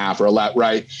 10 and a half or 11,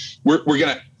 right?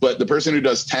 But the person who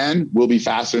does 10 will be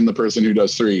faster than the person who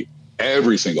does 3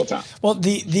 every single time. Well,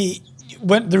 the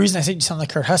reason I say you sound like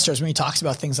Kurt Hester is when he talks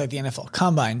about things like the NFL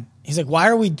Combine. He's like, why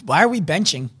are we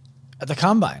benching at the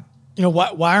Combine?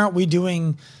 Why aren't we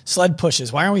doing sled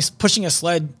pushes? Why aren't we pushing a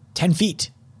sled 10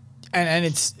 feet? And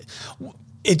it's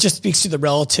it just speaks to the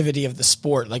relativity of the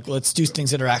sport. Like, let's do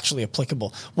things that are actually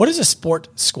applicable. What is a sport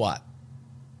squat?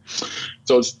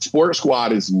 So sport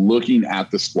squat is looking at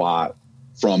the squat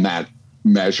from that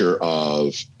measure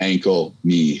of ankle,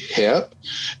 knee, hip.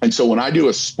 And so when I do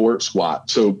a sport squat,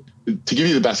 so to give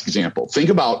you the best example, think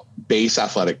about base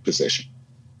athletic position,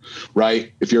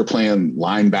 right? If you're playing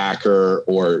linebacker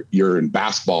or you're in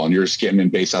basketball and you're just getting in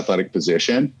base athletic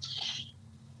position,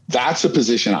 that's the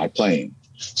position I play in.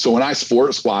 So when I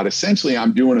sport squat, essentially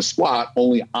I'm doing a squat,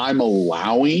 only I'm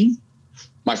allowing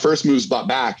my first move's butt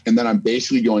back, and then I'm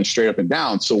basically going straight up and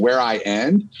down. So where I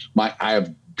end, I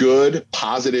have good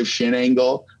positive shin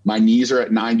angle. My knees are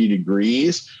at 90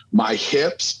 degrees. My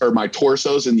hips or my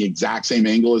torso's in the exact same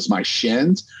angle as my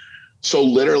shins. So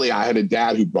literally I had a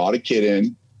dad who brought a kid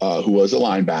in who was a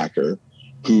linebacker,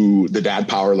 who the dad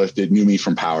powerlifted, knew me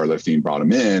from powerlifting, brought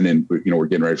him in, and we're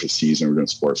getting ready for the season. We're doing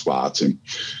sport squats, and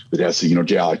the dad said,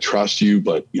 JL, I trust you,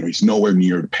 but he's nowhere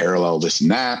near to parallel this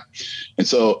and that. And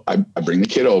so I bring the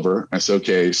kid over. I said,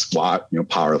 okay, squat,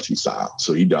 powerlifting style.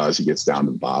 So he does. He gets down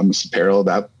to the bottom. I said,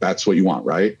 parallel, that's what you want,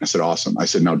 right? I said, awesome. I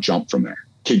said, now jump from there.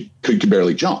 Kid could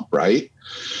barely jump, right?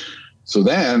 So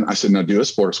then I said, now do a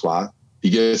sport squat. He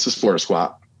gets a sport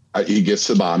squat. He gets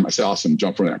to the bottom. I said, awesome,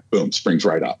 jump from there. Boom, springs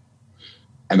right up.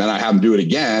 And then I have him do it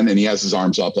again, and he has his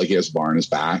arms up like he has a bar in his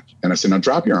back. And I said, now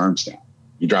drop your arms down.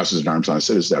 He drops his arms down. I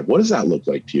said, what does that look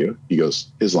like to you? He goes,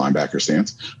 his linebacker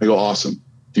stance. I go, awesome.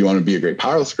 Do you want to be a great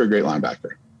powerlifter or a great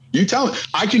linebacker? You tell me.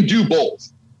 I can do both,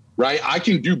 right?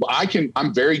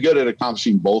 I'm very good at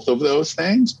accomplishing both of those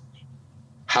things.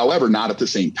 However, not at the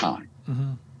same time.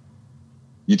 Mm-hmm.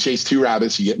 You chase two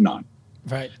rabbits, you get none.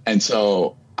 Right. And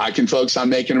so I can focus on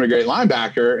making him a great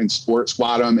linebacker and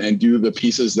squat him and do the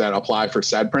pieces that apply for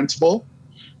said principle,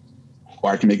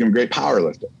 or I can make him a great power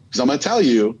lifter. Because I'm going to tell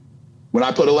you, when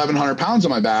I put 1,100 pounds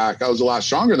on my back, I was a lot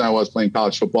stronger than I was playing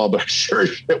college football, but sure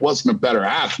it wasn't a better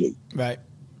athlete. Right.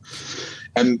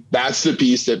 And that's the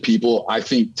piece that people, I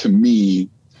think, to me,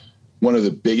 one of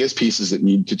the biggest pieces that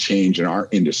need to change in our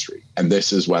industry. And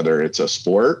this is whether it's a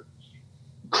sport,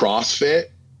 CrossFit,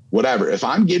 whatever. If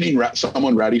I'm getting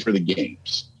someone ready for the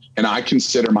games and I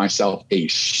consider myself a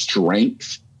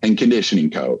strength and conditioning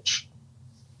coach,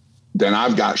 then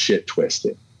I've got shit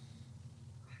twisted.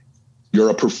 You're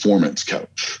a performance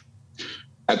coach.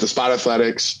 At the Spot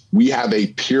Athletics, we have a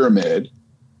pyramid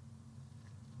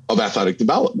of athletic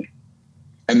development.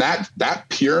 And that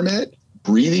pyramid,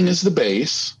 breathing is the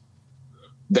base,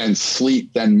 then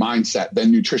sleep, then mindset,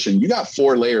 then nutrition. You got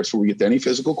 4 layers before we get to any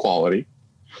physical quality,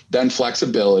 then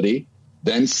flexibility,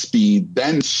 then speed,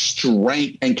 then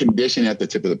strength and conditioning at the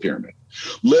tip of the pyramid.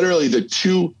 Literally the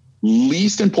 2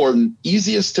 least important,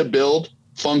 easiest to build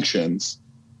functions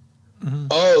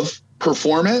of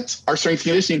performance are strength and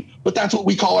conditioning, but that's what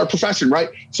we call our profession, right?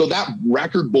 So that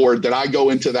record board that I go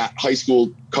into that high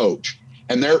school coach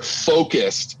and they're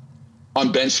focused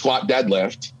on bench, squat,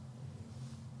 deadlift,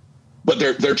 but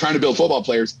they're trying to build football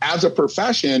players. As a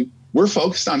profession, we're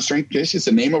focused on strength and conditioning. It's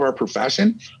the name of our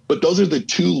profession, but those are the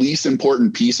 2 least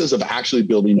important pieces of actually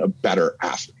building a better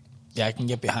athlete. Yeah, I can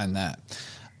get behind that.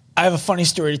 I have a funny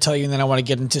story to tell you, and then I want to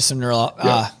get into some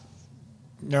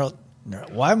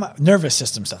nervous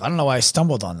system stuff. I don't know why I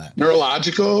stumbled on that.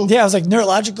 Neurological? Yeah, I was like,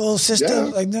 neurological system?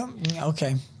 Yeah. Like, no,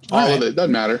 okay. All of it.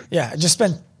 Doesn't matter. Yeah, I just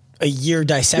spent a year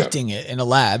dissecting it in a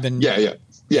lab. And Yeah,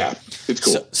 it's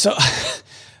cool.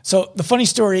 So the funny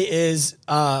story is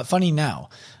funny now.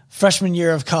 Freshman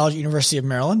year of college, University of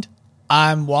Maryland,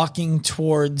 I'm walking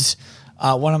towards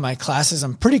one of my classes.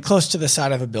 I'm pretty close to the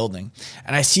side of a building,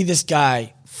 and I see this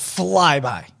guy fly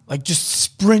by, like just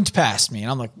sprint past me.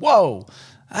 And I'm like, whoa,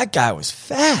 that guy was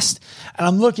fast. And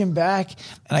I'm looking back,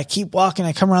 and I keep walking.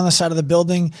 I come around the side of the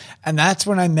building, and that's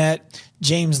when I met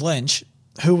James Lynch,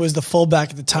 who was the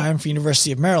fullback at the time for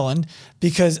University of Maryland,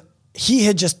 because he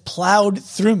had just plowed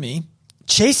through me,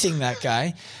 chasing that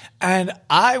guy. And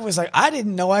I was like, I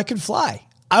didn't know I could fly.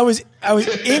 I was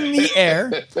in the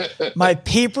air. My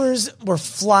papers were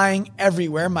flying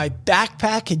everywhere. My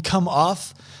backpack had come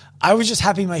off. I was just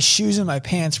happy my shoes and my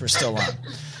pants were still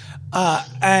on.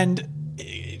 And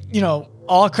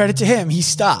all credit to him. He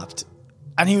stopped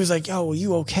and he was like, yo, are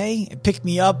you okay? And picked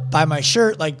me up by my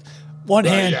shirt, like one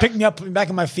hand, picked me up, put me back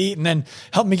on my feet, and then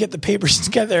helped me get the papers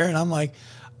together. And I'm like,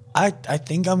 I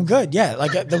think I'm good. Yeah.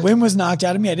 Like the wind was knocked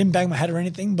out of me. I didn't bang my head or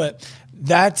anything, but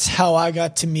that's how I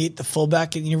got to meet the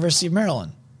fullback at the University of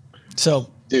Maryland. So,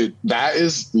 dude, that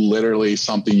is literally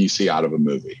something you see out of a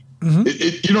movie. Mm-hmm.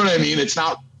 You know what I mean? It's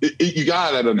not,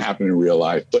 that doesn't happen in real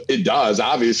life, but it does,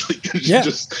 obviously. Yeah.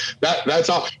 That's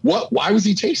all. Why was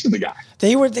he chasing the guy?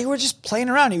 They were just playing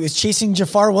around. He was chasing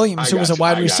Jafar Williams, who was a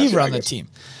wide receiver on the team.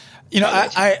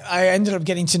 I ended up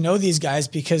getting to know these guys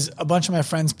because a bunch of my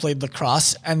friends played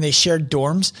lacrosse and they shared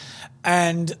dorms.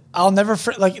 And I'll never,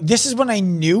 this is when I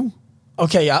knew,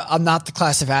 okay, I'm not the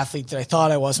class of athlete that I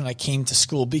thought I was when I came to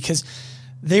school, because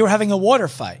they were having a water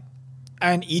fight.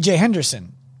 And E.J.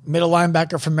 Henderson, middle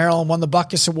linebacker from Maryland, won the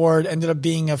Buckus Award, ended up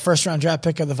being a first-round draft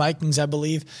pick of the Vikings, I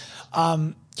believe,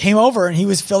 came over and he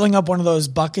was filling up one of those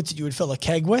buckets that you would fill a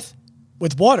keg with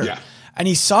water. Yeah. And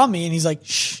he saw me and he's like,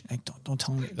 shh, don't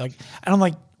tell me. And I'm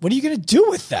like, what are you going to do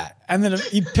with that? And then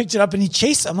he picked it up and he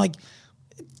chased. I'm like,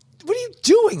 what are you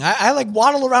doing? I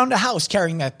waddle around the house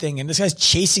carrying that thing. And this guy's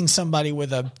chasing somebody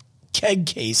with a keg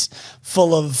case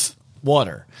full of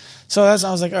water. So I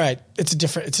was like, all right, it's a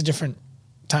different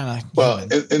kind of. Well,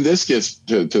 and this gets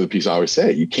to the piece I always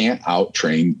say, you can't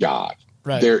out-train God.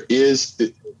 Right.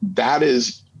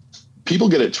 People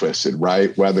get it twisted,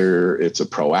 right? Whether it's a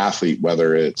pro athlete,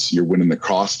 whether it's you're winning the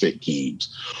CrossFit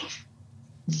games,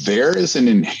 there is an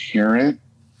inherent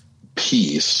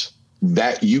piece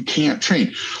that you can't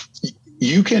train.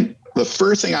 The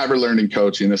first thing I ever learned in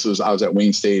coaching, I was at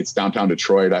Wayne State, it's downtown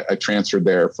Detroit. I transferred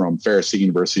there from Ferris State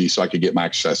University so I could get my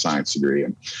exercise science degree.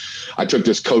 And I took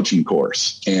this coaching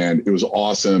course and it was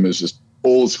awesome. It was this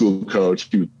old school coach.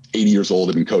 He was 80 years old,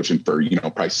 had been coaching for,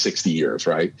 probably 60 years,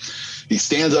 right? He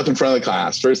stands up in front of the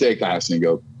class, first day of class, and he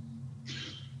goes,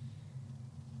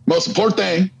 most important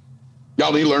thing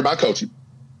y'all need to learn about coaching.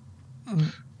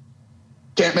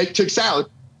 Can't make chicken salad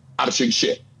out of chicken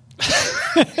shit.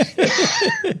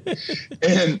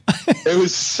 And it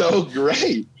was so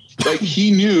great.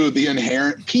 He knew the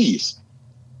inherent piece.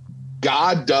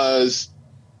 God does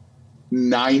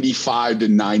 95 to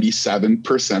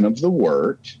 97% of the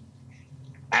work.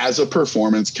 As a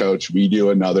performance coach, we do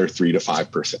another 3 to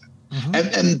 5%. Mm-hmm.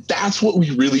 And that's what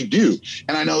we really do.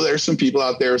 And I know there's some people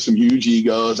out there, some huge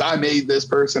egos. I made this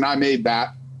person, I made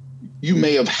that. You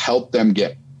may have helped them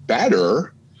get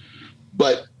better,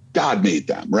 but God made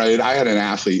them, right? I had an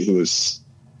athlete who was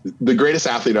the greatest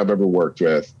athlete I've ever worked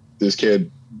with. This kid,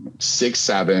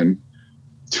 6'7",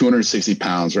 260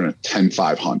 pounds, running a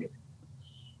 10,500.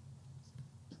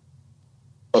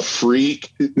 A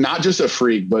freak, not just a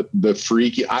freak, but the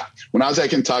freaky. When I was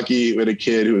at Kentucky, we had a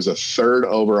kid who was a third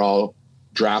overall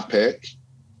draft pick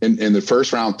in the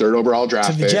first round, third overall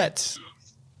draft pick. To the Jets.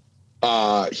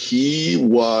 He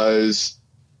was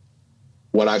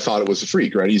what I thought it was a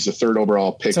freak, right? He's the third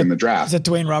overall pick in the draft. Is that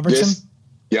Dwayne Robertson?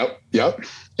 Yep.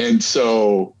 And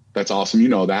so that's awesome. You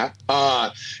know that.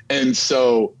 And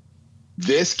so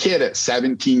this kid at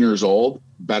 17 years old,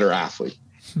 better athlete.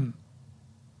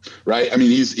 Right. I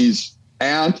mean, he's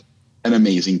an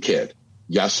amazing kid.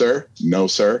 Yes, sir. No,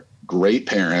 sir. Great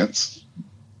parents.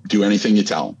 Do anything you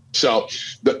tell him. So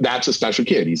that's a special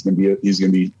kid. He's going to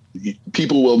be,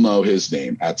 people will know his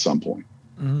name at some point.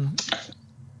 Mm-hmm.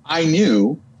 I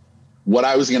knew what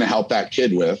I was going to help that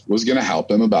kid with was going to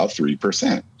help him about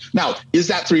 3%. Now, is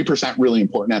that 3% really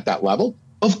important at that level?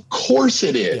 Of course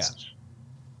it is. Yeah.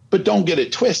 But don't get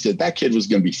it twisted. That kid was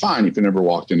going to be fine if he never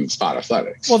walked into Spot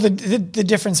Athletics. Well, the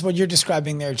difference, what you're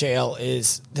describing there, JL,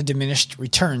 is the diminished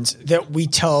returns that we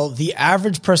tell the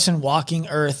average person walking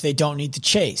Earth they don't need to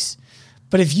chase.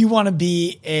 But if you want to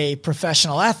be a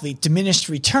professional athlete, diminished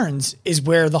returns is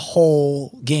where the whole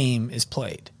game is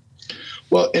played.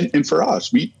 Well, and for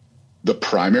us, the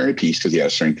primary piece, because he had a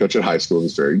strength coach at high school,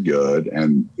 was very good.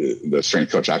 And the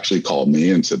strength coach actually called me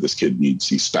and said, this kid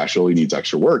he's special. He needs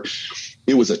extra work.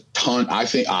 It was a ton.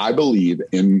 I believe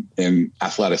in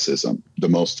athleticism, the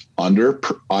most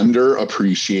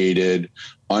underappreciated,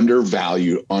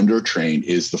 undervalued, undertrained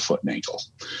is the foot and ankle.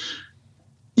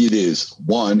 It is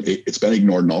it's been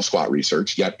ignored in all squat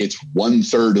research, yet it's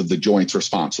 1/3 of the joints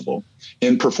responsible.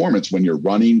 In performance, when you're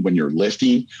running, when you're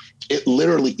lifting, it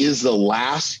literally is the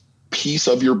last piece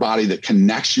of your body that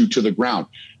connects you to the ground.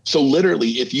 So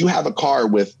literally, if you have a car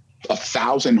with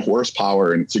 1,000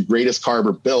 horsepower and it's the greatest car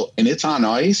ever built and it's on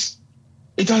ice,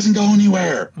 it doesn't go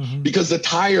anywhere because the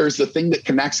tires, the thing that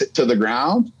connects it to the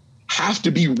ground, have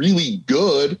to be really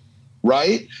good,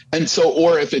 right? And so,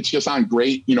 or if it's just on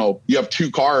great, you have two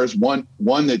cars, one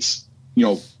that's,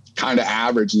 kind of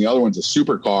average and the other one's a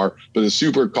supercar, but the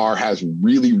supercar has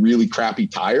really, really crappy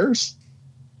tires,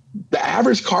 the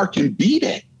average car can beat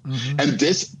it. Mm-hmm. And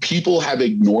people have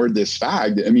ignored this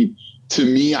fact. I mean, to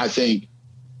me, I think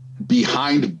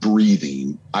behind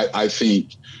breathing, I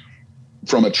think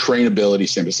from a trainability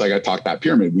standpoint, it's like I talked about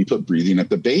pyramid, we put breathing at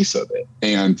the base of it.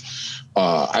 And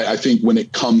I think when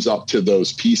it comes up to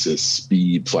those pieces,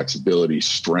 speed, flexibility,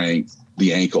 strength,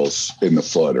 the ankles in the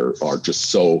foot are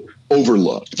just so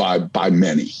overlooked by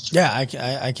many. Yeah,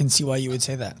 I can see why you would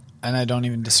say that. And I don't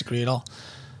even disagree at all.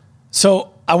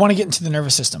 So I want to get into the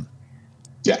nervous system.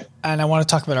 Yeah. And I want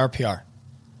to talk about RPR.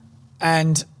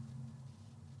 And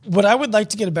what I would like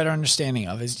to get a better understanding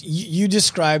of is you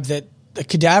described that a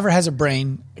cadaver has a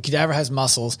brain, a cadaver has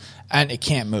muscles, and it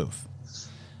can't move.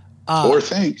 Or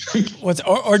think.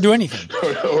 Or do anything.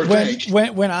 or think.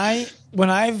 When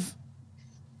I've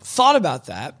thought about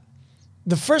that,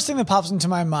 the first thing that pops into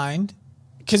my mind,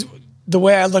 because the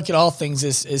way I look at all things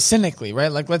is cynically,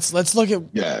 right? Like let's look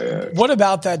at what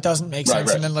about that doesn't make sense,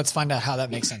 right. and then let's find out how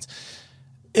that makes sense.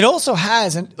 It also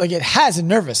has it has a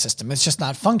nervous system. It's just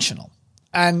not functional.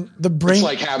 And the brain, it's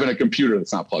like having a computer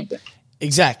that's not plugged in.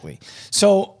 Exactly.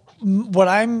 So what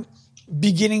I'm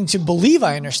beginning to believe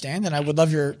I understand, and I would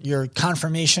love your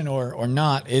confirmation or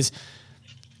not, is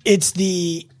it's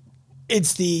the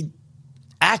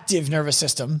active nervous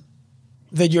system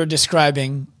that you're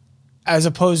describing, as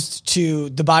opposed to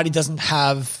the body doesn't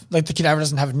have, like the cadaver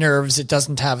doesn't have nerves. It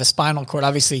doesn't have a spinal cord.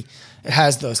 Obviously it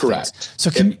has those Correct.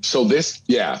 things. So this,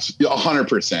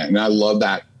 100%. And I love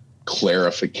that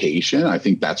clarification. I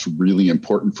think that's really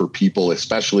important for people,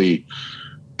 especially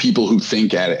people who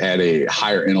think at a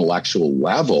higher intellectual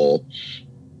level.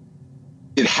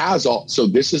 It has all. So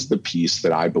this is the piece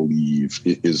that I believe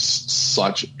is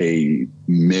such a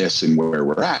miss in where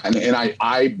we're at. And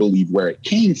I believe where it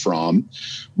came from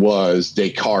was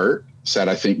Descartes said,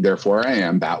 I think, therefore I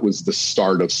am. That was the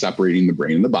start of separating the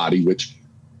brain and the body, which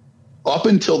up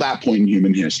until that point in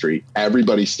human history,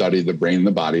 everybody studied the brain and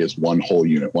the body as one whole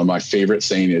unit. One of my favorite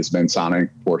saying is mens sana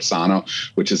cor sano,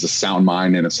 which is a sound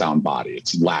mind and a sound body.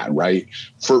 It's Latin, right?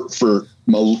 For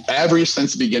ever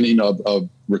since the beginning of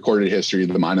recorded history,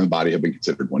 the mind and the body have been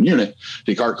considered one unit.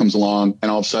 Descartes comes along and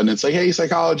all of a sudden it's like, hey,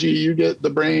 psychology, you get the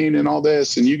brain and all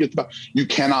this, and you get you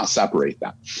cannot separate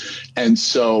that. And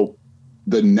so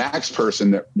the next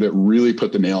person that really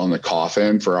put the nail in the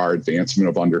coffin for our advancement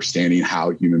of understanding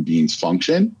how human beings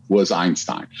function was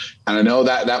Einstein. And I know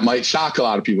that might shock a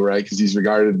lot of people, right? Because he's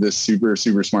regarded as this super,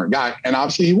 super smart guy. And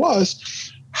obviously he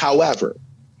was. However,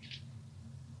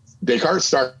 Descartes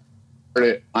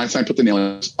started, Einstein put the nail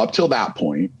in. Up till that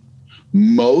point,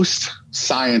 most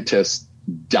scientists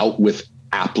dealt with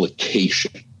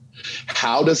application.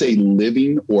 How does a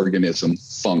living organism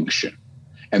function?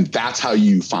 And that's how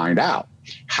you find out.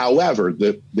 However,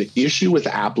 the issue with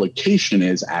application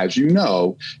is, as you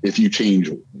know, if you change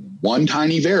one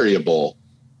tiny variable,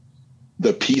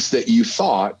 the piece that you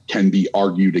thought can be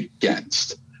argued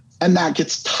against, and that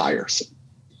gets tiresome.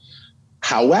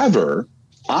 However,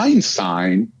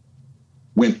 Einstein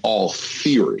went all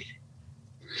theory.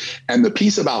 And the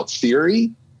piece about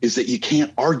theory is that you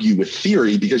can't argue with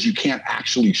theory because you can't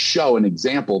actually show an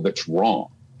example that's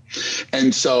wrong.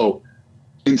 And so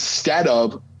instead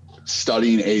of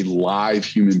studying a live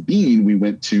human being, we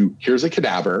went to, here's a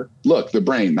cadaver. Look, the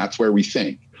brain, that's where we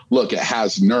think. Look, it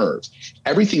has nerves.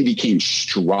 Everything became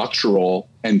structural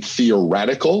and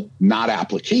theoretical, not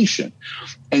application.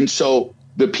 And so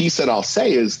the piece that I'll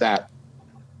say is that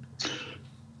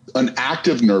an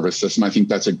active nervous system, I think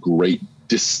that's a great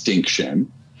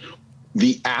distinction.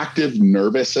 The active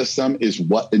nervous system is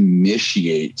what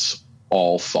initiates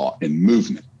all thought and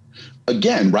movement.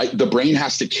 Again, right, the brain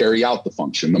has to carry out the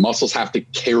function. The muscles have to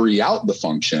carry out the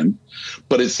function,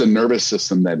 but it's the nervous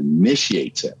system that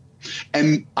initiates it.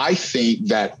 And I think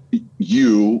that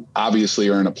you obviously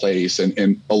are in a place,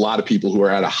 and a lot of people who are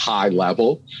at a high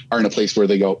level are in a place where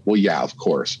they go, well, yeah, of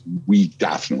course, we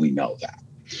definitely know that.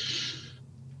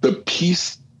 The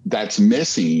piece that's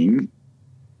missing,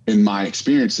 in my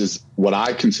experience, is what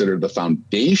I consider the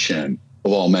foundation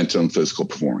of all mental and physical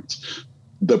performance.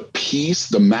 The piece,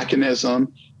 the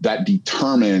mechanism that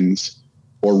determines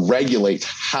or regulates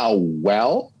how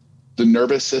well the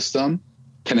nervous system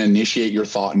can initiate your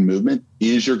thought and movement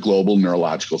is your global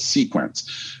neurological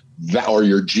sequence, that, or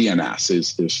your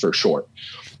GNS is for short.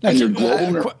 Now, and your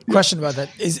global question about that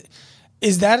is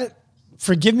that,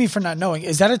 forgive me for not knowing,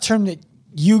 is that a term that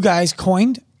you guys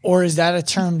coined, or is that a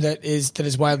term that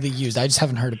is widely used? I just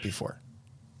haven't heard it before.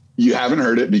 You haven't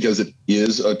heard it because it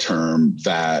is a term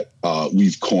that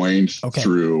we've coined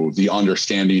through the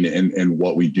understanding and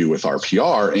what we do with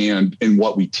RPR and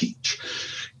what we teach.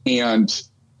 And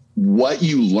what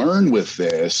you learn with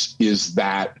this is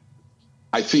that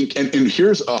I think, and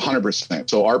here's 100%.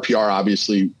 So RPR,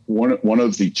 obviously, one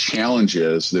of the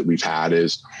challenges that we've had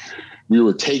is we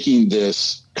were taking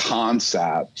this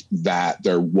concept that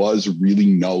there was really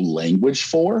no language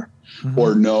for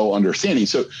or no understanding.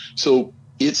 So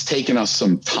it's taken us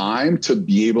some time to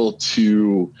be able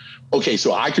to,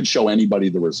 so I could show anybody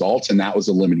the results, and that was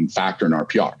a limiting factor in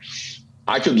RPR.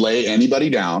 I could lay anybody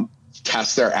down,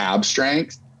 test their ab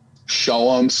strength,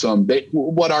 show them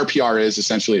what RPR is.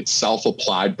 Essentially, it's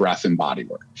self-applied breath and body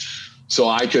work. So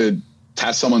I could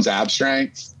test someone's ab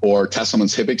strength or test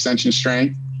someone's hip extension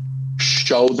strength,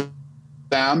 show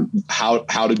them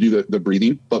how to do the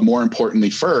breathing. But more importantly,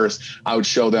 first, I would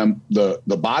show them the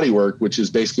body work, which is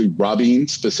basically rubbing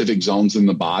specific zones in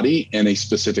the body in a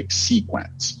specific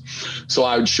sequence. So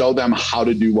I would show them how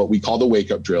to do what we call the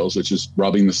wake up drills, which is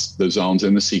rubbing the zones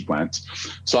in the sequence.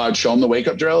 So I'd show them the wake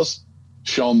up drills,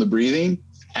 show them the breathing,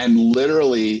 and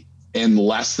literally in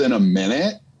less than a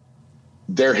minute,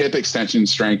 their hip extension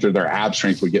strength or their ab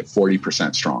strength would get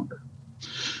 40% stronger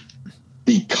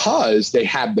because they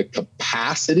had the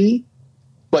capacity.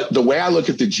 But the way I look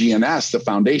at the GNS, the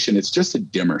foundation, it's just a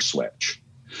dimmer switch.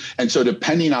 And so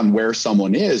depending on where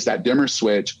someone is, that dimmer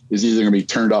switch is either going to be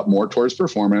turned up more towards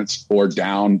performance or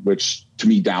down, which to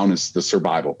me, down is the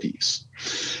survival piece.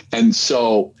 And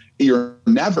so you're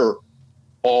never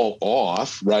all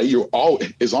off, right? You're all,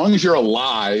 as long as you're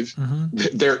alive,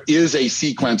 there is a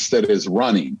sequence that is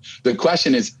running. The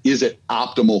question is it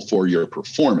optimal for your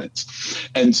performance?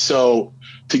 And so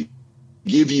to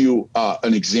give you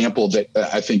an example that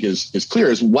I think is clear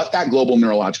is what that global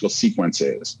neurological sequence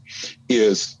is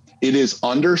it is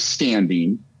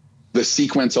understanding the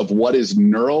sequence of what is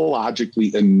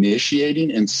neurologically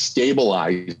initiating and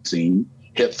stabilizing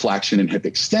hip flexion and hip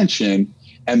extension.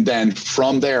 And then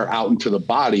from there out into the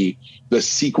body, the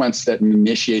sequence that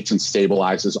initiates and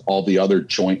stabilizes all the other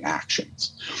joint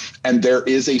actions. And there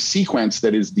is a sequence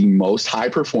that is the most high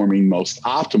performing, most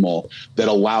optimal that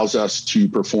allows us to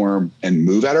perform and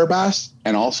move at our best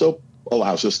and also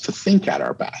allows us to think at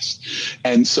our best.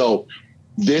 And so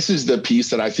this is the piece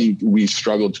that I think we've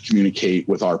struggled to communicate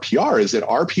with RPR is that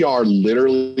RPR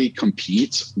literally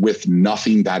competes with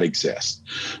nothing that exists.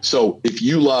 So if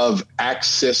you love X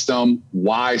system,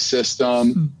 Y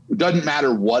system, it doesn't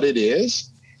matter what it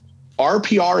is.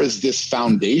 RPR is this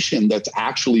foundation that's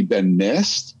actually been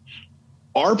missed.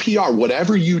 RPR,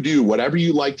 whatever you do, whatever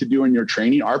you like to do in your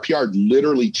training, RPR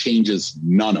literally changes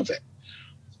none of it.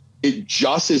 It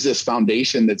just is this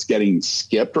foundation that's getting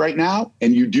skipped right now.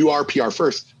 And you do RPR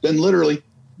first, then literally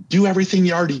do everything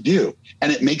you already do.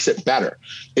 And it makes it better.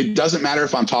 It doesn't matter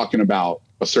if I'm talking about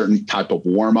a certain type of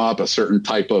warm up, a certain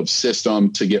type of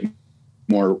system to get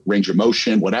more range of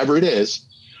motion, whatever it is,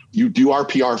 you do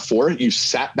RPR for it. You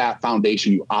set that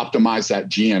foundation, you optimize that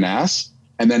GNS,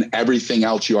 and then everything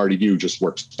else you already do just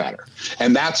works better.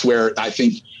 And that's where I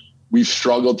think we've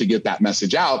struggled to get that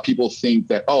message out. People think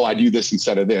that, oh, I do this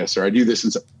instead of this, or I do this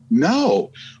instead.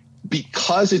 No,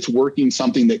 because it's working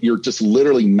something that you're just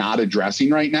literally not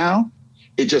addressing right now,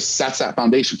 it just sets that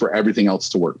foundation for everything else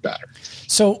to work better.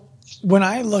 So when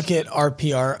I look at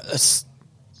RPR,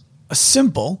 a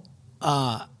simple,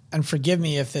 and forgive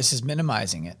me if this is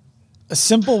minimizing it, a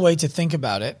simple way to think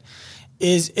about it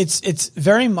is it's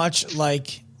very much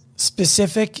like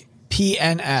specific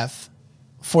PNF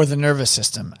for the nervous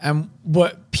system. And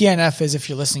what PNF is, if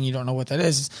you're listening, you don't know what that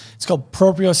is. It's called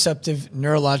proprioceptive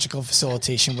neurological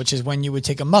facilitation, which is when you would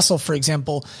take a muscle, for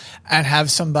example, and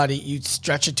have somebody, you'd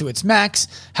stretch it to its max,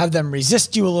 have them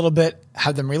resist you a little bit,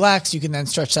 have them relax. You can then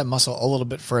stretch that muscle a little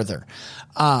bit further.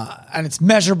 And it's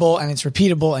measurable and it's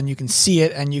repeatable and you can see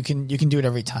it and you can do it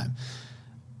every time.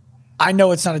 I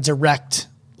know it's not a direct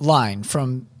line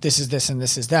from this is this and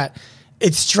this is that.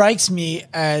 It strikes me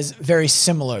as very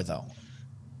similar though.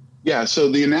 Yeah.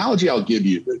 So the analogy I'll give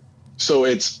you, so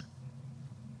it's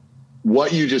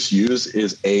what you just use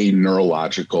is a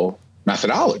neurological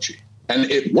methodology and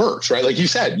it works, right? Like you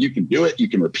said, you can do it, you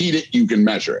can repeat it, you can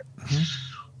measure it. Mm-hmm.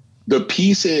 The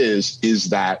piece is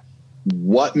that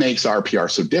what makes RPR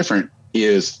so different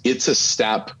is it's a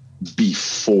step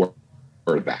before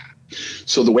that.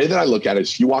 So the way that I look at it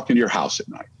is if you walk into your house at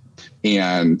night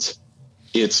and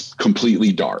it's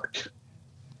completely dark,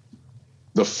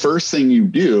 the first thing you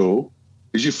do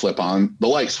is you flip on the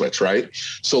light switch, right?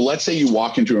 So let's say you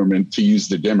walk into a room and to use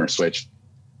the dimmer switch.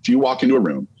 If you walk into a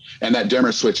room and that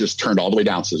dimmer switch is turned all the way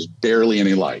down, so there's barely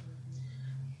any light,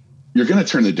 you're going to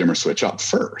turn the dimmer switch up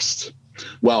first.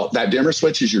 Well, that dimmer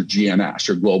switch is your GNS,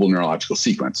 your global neurological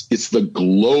sequence. It's the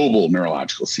global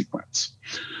neurological sequence.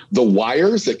 The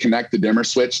wires that connect the dimmer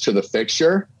switch to the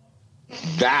fixture,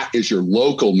 that is your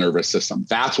local nervous system.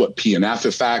 That's what PNF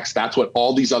affects. That's what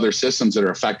all these other systems that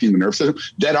are affecting the nervous system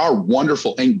that are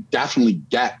wonderful and definitely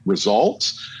get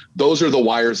results. Those are the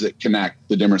wires that connect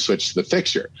the dimmer switch to the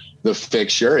fixture. The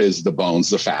fixture is the bones,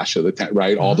 the fascia,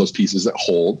 right? All those pieces that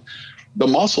hold. The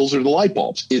muscles are the light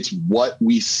bulbs. It's what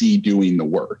we see doing the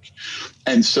work.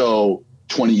 And so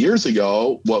 20 years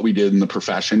ago, what we did in the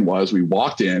profession was we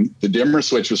walked in, the dimmer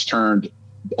switch was turned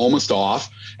almost off,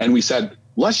 and we said,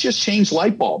 let's just change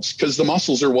light bulbs because the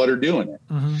muscles are what are doing it.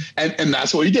 Mm-hmm. And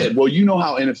that's what we did. Well, you know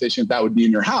how inefficient that would be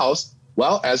in your house.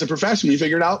 Well, as a profession, we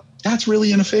figured out that's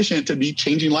really inefficient to be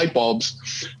changing light bulbs.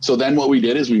 So then what we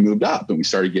did is we moved up and we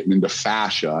started getting into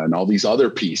fascia and all these other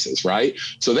pieces, right?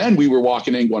 So then we were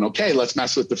walking in going, okay, let's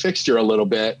mess with the fixture a little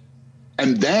bit,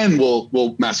 and then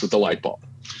we'll mess with the light bulb.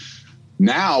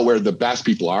 Now where the best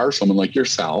people are, someone like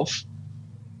yourself,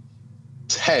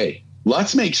 hey,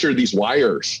 let's make sure these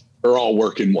wires are all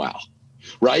working well,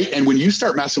 right? And when you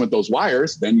start messing with those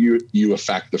wires, then you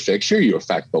affect the fixture, you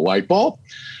affect the light bulb.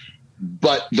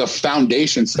 But the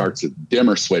foundation starts at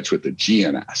dimmer switch with the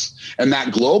GNS. And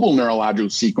that global neurological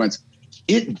sequence,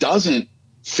 it doesn't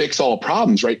fix all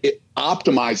problems, right? It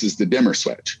optimizes the dimmer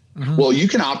switch. Mm-hmm. Well, you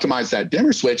can optimize that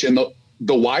dimmer switch, and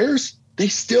the wires, they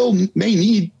still may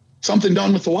need something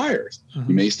done with the wires. Mm-hmm.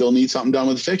 You may still need something done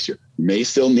with the fixture. You may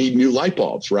still need new light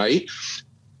bulbs, right?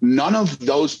 None of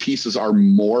those pieces are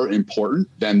more important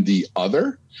than the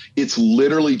other. It's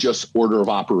literally just order of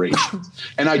operations.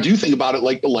 And I do think about it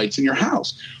like the lights in your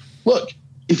house. Look,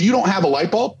 if you don't have a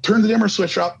light bulb, turn the dimmer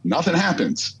switch up, nothing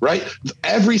happens, right?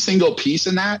 Every single piece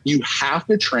in that, you have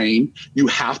to train, you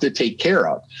have to take care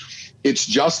of. It's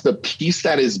just the piece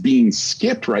that is being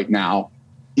skipped right now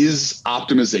is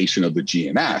optimization of the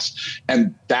GNS.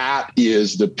 And that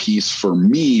is the piece for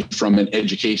me from an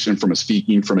education, from a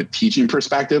speaking, from a teaching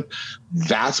perspective.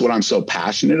 That's what I'm so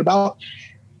passionate about,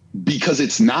 because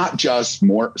it's not just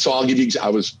more. So I'll give you, I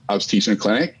was teaching a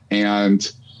clinic, and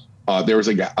there was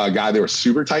a guy, there were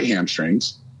super tight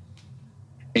hamstrings,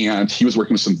 and he was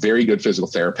working with some very good physical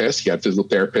therapists. He had physical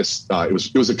therapists.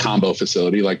 It was a combo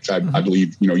facility. Like I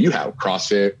believe, you have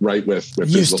CrossFit, right? With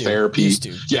physical therapy.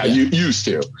 Yeah. You used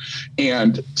to.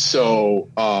 And so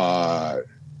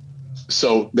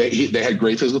they had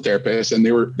great physical therapists, and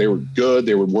they were good.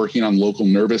 They were working on local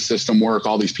nervous system work,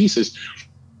 all these pieces,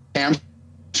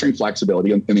 hamstring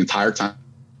flexibility. And the entire time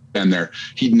been there,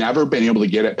 he'd never been able to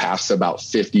get it past about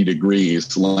 50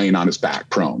 degrees laying on his back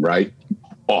prone, right?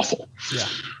 Awful. Yeah.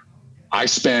 I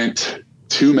spent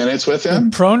 2 minutes with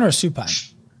him. Prone or supine?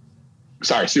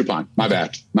 Sorry, supine. My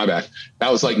bad.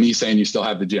 That was like me saying you still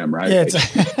have the gym, right? Yeah,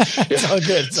 it's all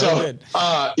good. It's all good.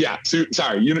 Yeah.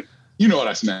 Sorry. You know what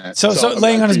I meant. So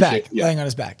laying on his back. Yeah. Laying on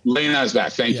his back. Laying on his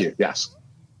back. Thank you. Yes.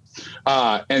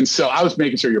 And so I was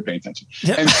making sure you're paying attention.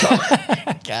 Yep. And so,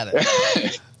 got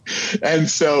it. And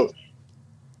so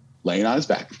laying on his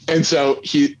back. And so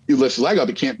he lifts his leg up.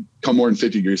 It can't come more than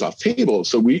 50 degrees off the table.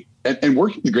 So and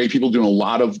working with great people, doing a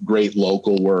lot of great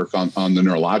local work on the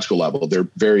neurological level. They're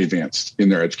very advanced in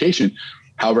their education.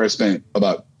 However, I spent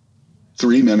about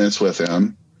 3 minutes with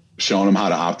him, showing him how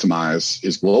to optimize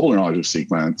his global neurological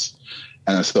sequence.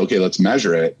 And I said, okay, let's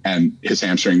measure it. And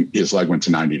his leg went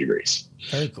to 90 degrees.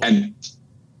 Very cool.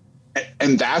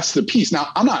 And that's the piece. Now,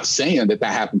 I'm not saying that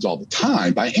happens all the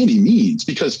time by any means,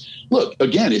 because look,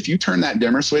 again, if you turn that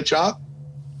dimmer switch up,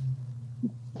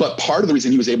 but part of the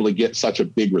reason he was able to get such a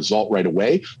big result right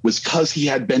away was because he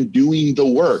had been doing the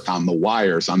work on the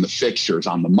wires, on the fixtures,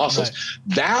 on the muscles.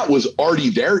 Right. That was already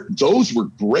there. Those were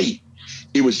great.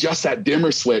 It was just that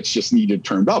dimmer switch just needed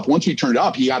turned up. Once we turned it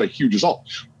up, he got a huge result.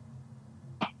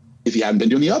 If he hadn't been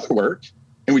doing the other work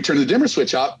and we turned the dimmer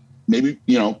switch up, maybe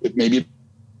it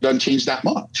doesn't change that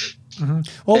much. Mm-hmm.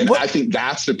 Well, and I think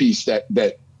that's the piece that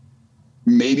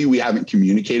maybe we haven't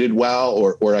communicated well,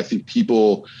 or I think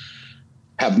people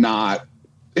have not.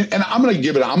 And I'm going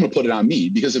to put it on me,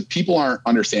 because if people aren't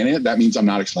understanding it, that means I'm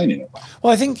not explaining it well.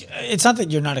 Well, I think it's not that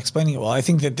you're not explaining it well. I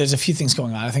think that there's a few things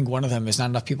going on. I think one of them is not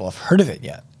enough people have heard of it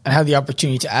yet and have the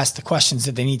opportunity to ask the questions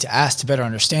that they need to ask to better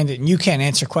understand it. And you can't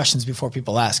answer questions before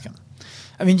people ask them.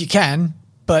 I mean, you can,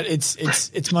 but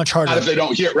it's much harder. Not if they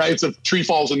don't hear it, right? It's a tree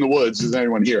falls in the woods. Does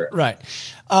anyone hear it? Right.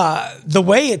 The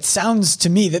way it sounds to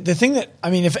me, that the thing that,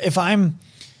 I mean, if I'm,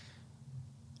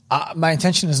 my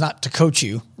intention is not to coach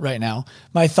you right now.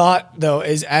 My thought, though,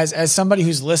 is as somebody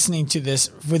who's listening to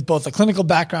this with both a clinical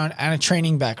background and a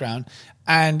training background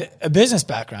and a business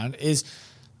background, is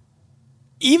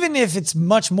even if it's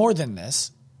much more than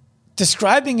this,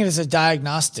 describing it as a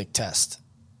diagnostic test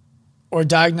or a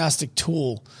diagnostic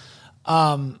tool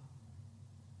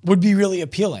would be really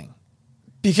appealing,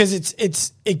 because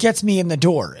it gets me in the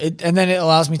door, and then it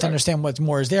allows me to understand what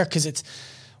more is there, because it's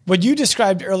what you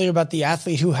described earlier about the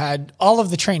athlete who had all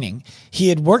of the training. He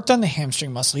had worked on the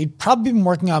hamstring muscle. He'd probably been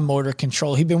working on motor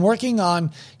control. He'd been working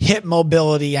on hip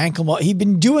mobility, ankle mobility. He'd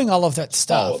been doing all of that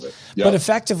stuff. All of it. Yep. But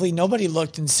effectively, nobody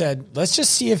looked and said, let's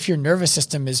just see if your nervous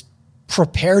system is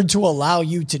prepared to allow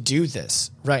you to do this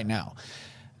right now.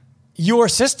 Your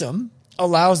system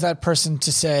allows that person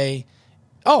to say,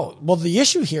 oh, well, the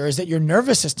issue here is that your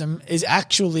nervous system is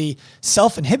actually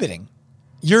self-inhibiting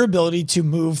your ability to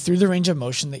move through the range of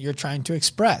motion that you're trying to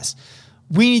express.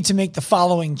 we need to make the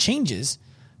following changes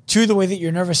to the way that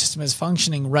your nervous system is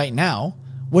functioning right now,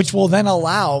 which will then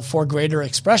allow for greater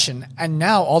expression. And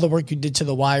now all the work you did to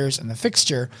the wires and the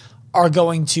fixture are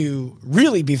going to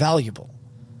really be valuable.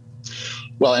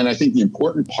 Well, and I think the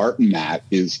important part in that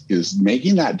is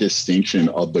making that distinction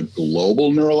of the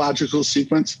global neurological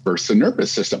sequence versus the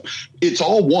nervous system. It's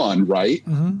all one, right?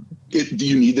 Mm-hmm.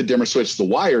 You need the dimmer switch, the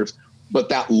wires, but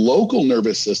that local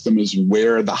nervous system is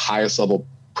where the highest level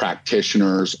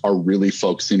practitioners are really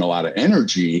focusing a lot of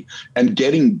energy and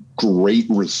getting great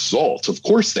results. Of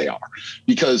course they are,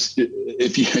 because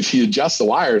if you adjust the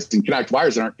wires and connect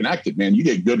wires that aren't connected, man, you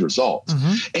get good results.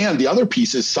 Mm-hmm. And the other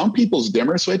piece is some people's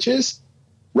dimmer switches,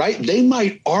 right? They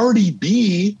might already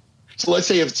be, so let's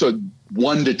say if it's a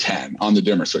 1 to 10 on the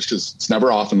dimmer switch, because it's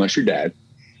never off unless you're dead.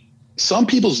 Some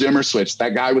people's dimmer switch,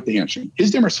 that guy with the hamstring,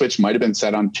 his dimmer switch might have been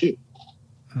set on 2.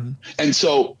 Mm-hmm. And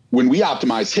so when we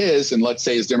optimize his, and let's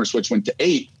say his dimmer switch went to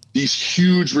 8, these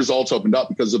huge results opened up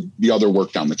because of the other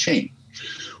work down the chain.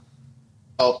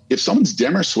 Well, if someone's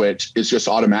dimmer switch is just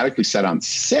automatically set on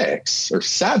 6 or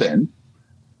 7,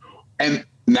 and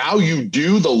now you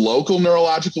do the local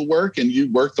neurological work and you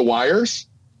work the wires,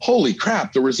 holy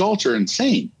crap, the results are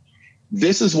insane.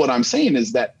 This is what I'm saying,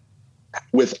 is that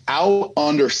without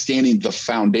understanding the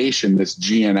foundation, this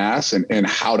GNS and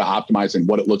how to optimize and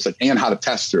what it looks like and how to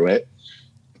test through it,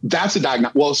 that's a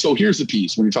diagnosis. Well, so here's the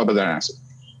piece when you talk about that answer.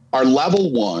 Our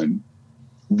level 1,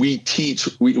 we teach,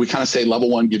 we kind of say level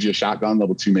 1 gives you a shotgun,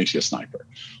 level 2 makes you a sniper.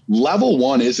 Level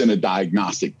 1 isn't a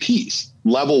diagnostic piece.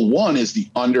 Level 1 is the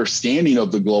understanding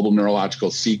of the global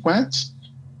neurological sequence,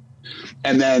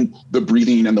 and then the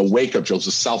breathing and the wake up drills,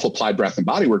 the self-applied breath and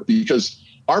body work, because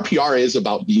RPR is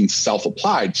about being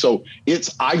self-applied. So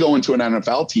I go into an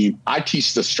NFL team, I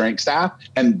teach the strength staff,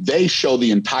 and they show the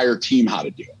entire team how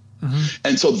to do it. Mm-hmm.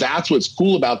 And so that's what's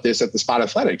cool about this at the Spot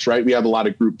Athletics, right? We have a lot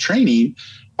of group training.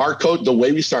 Our coach, the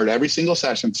way we start every single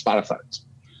session, Spot Athletics,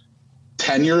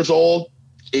 10 years old,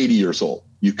 80 years old.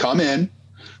 You come in,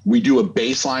 we do a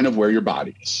baseline of where your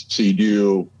body is. So you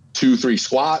do 2-3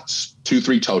 squats,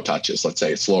 2-3 toe touches. Let's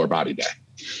say it's lower body day.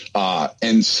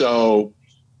 And so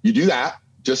you do that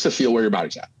just to feel where your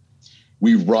body's at.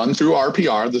 We run through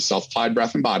RPR, the self-applied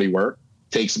breath and body work.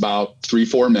 Takes about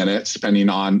 3-4 minutes, depending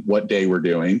on what day we're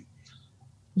doing.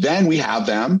 Then we have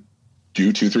them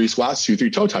do 2-3 squats,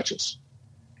 2-3 toe touches.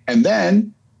 And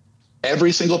then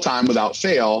every single time without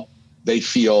fail, they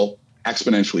feel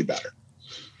exponentially better.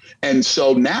 And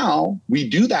so now we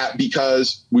do that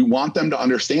because we want them to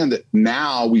understand that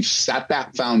now we've set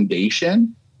that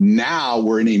foundation. Now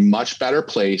we're in a much better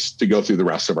place to go through the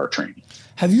rest of our training.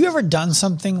 Have you ever done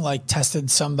something like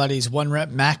tested somebody's 1 rep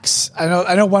max? I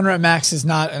know 1 rep max is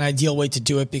not an ideal way to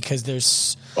do it because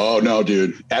there's... Oh no,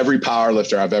 dude. Every power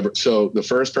lifter I've ever... So the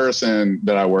first person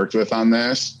that I worked with on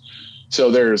this, so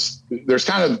there's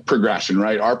kind of progression,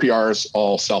 right? RPR is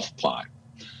all self-applied.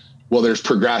 Well, there's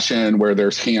progression where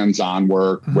there's hands-on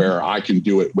work, mm-hmm. where I can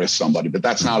do it with somebody, but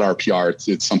that's not RPR.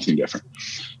 It's something different.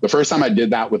 The first time I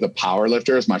did that with a power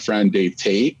lifter is my friend Dave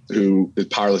Tate, who is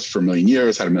powerlifted for a million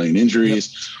years, had a million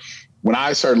injuries. Yep. When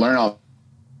I started learning,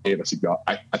 I said,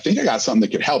 I think I got something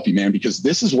that could help you, man, because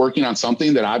this is working on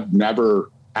something that I've never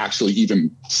actually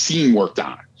even seen worked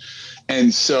on.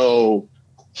 And so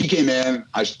he came in,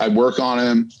 I work on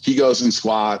him, he goes and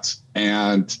squats,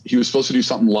 and he was supposed to do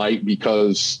something light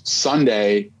because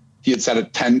Sunday he had set a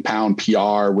 10-pound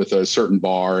PR with a certain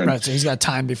bar. And, right, so he's got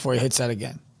time before he hits that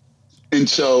again. And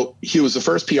so he was the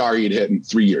first PR he'd hit in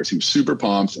 3 years. He was super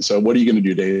pumped. And so, what are you going to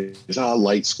do, Dave? He said,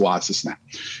 light squats, this and that.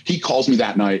 He calls me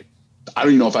that night. I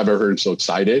don't even know if I've ever heard him so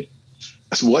excited.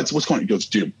 I said, what's going on? He goes,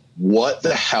 dude, what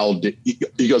the hell did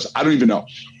he goes, I don't even know.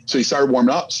 So he started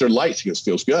warming up, started lights. He goes,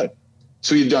 feels good.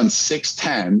 So he'd done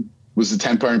 610, was the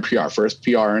 10-pound PR, first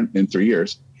PR in 3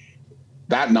 years.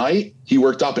 That night, he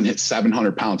worked up and hit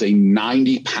 700 pounds, a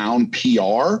 90-pound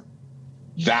PR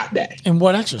that day. And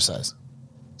what exercise?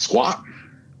 Squat.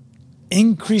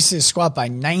 Increases squat by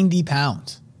 90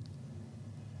 pounds.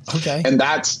 Okay. And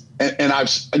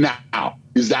now,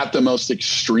 is that the most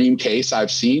extreme case I've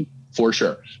seen? For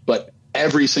sure. But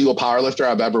every single powerlifter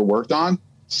I've ever worked on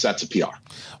sets a PR.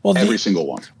 Well, every single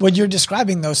one. What you're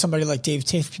describing, though, somebody like Dave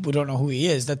Tate, people don't know who he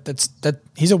is. That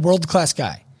he's a world-class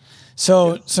guy.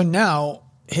 So now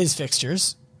his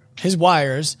fixtures, his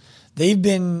wires,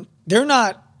 they're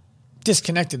not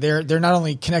disconnected. They're not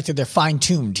only connected, they're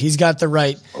fine-tuned. He's got the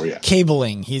right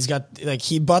cabling. He's got,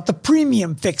 he bought the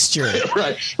premium fixture.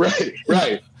 Right.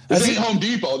 This ain't Home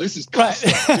Depot. This is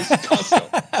custom. Right. This is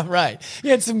custom. Right. He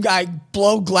had some guy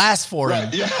blow glass for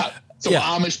him. Yeah. Some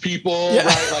Amish people,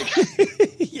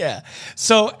 right? Yeah.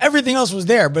 So everything else was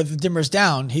there, but the dimmer's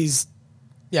down. He's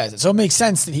Yeah. So it makes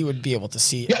sense that he would be able to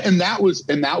see. Yeah. And that was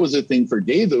the thing for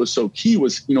Dave that was so key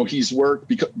was, he's worked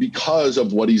because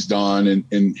of what he's done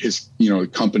and his,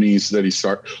 companies that he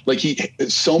started. Like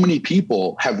so many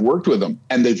people have worked with him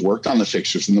and they've worked on the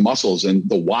fixtures and the muscles and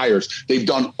the wires. They've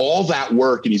done all that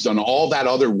work and he's done all that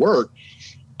other work.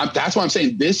 That's why I'm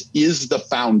saying this is the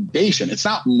foundation. It's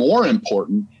not more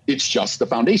important. It's just the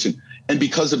foundation. And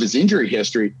because of his injury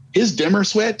history, his dimmer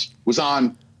switch was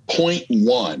on 0.1.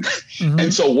 Mm-hmm.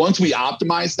 And so once we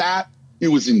optimized that, it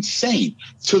was insane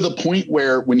to the point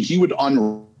where when he would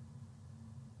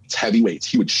heavy weights,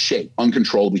 he would shake,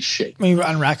 uncontrollably shake. When you would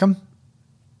unrack him?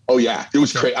 Oh, yeah. It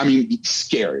was crazy. I mean,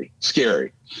 scary.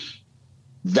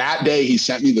 That day he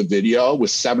sent me the video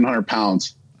with 700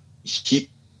 pounds.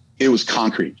 It was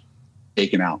concrete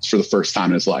taken out for the first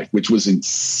time in his life, which was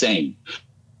insane.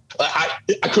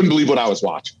 I couldn't believe what I was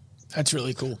watching. That's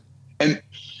really cool.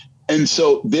 And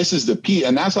so this is the P,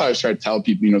 and that's why I was trying to tell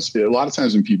people, a lot of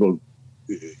times when people,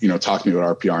 talk to me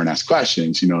about RPR and ask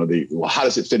questions, how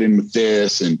does it fit in with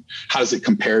this? And how does it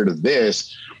compare to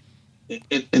this?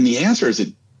 And the answer is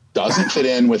it doesn't fit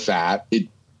in with that. It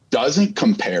doesn't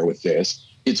compare with this.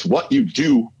 It's what you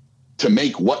do to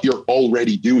make what you're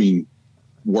already doing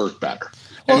work better.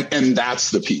 Well, and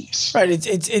that's the piece. Right.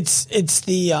 It's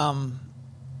the,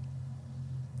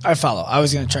 I follow. I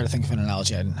was going to try to think of an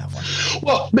analogy. I didn't have one.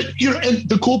 Well, but and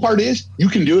the cool part is you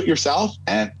can do it yourself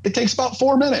and it takes about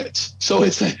 4 minutes. So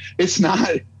it's not,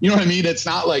 you know what I mean? It's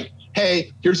not like,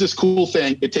 hey, here's this cool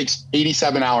thing. It takes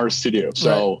 87 hours to do.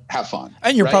 So have fun.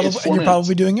 And you're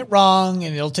probably doing it wrong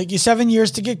and it'll take you 7 years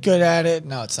to get good at it.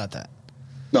 No, it's not that.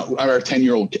 No, our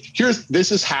 10-year-old kid.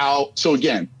 This is how, so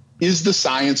again, is the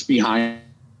science behind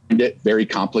it very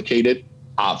complicated?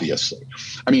 Obviously.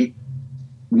 I mean,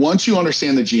 once you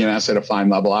understand the GNS at a fine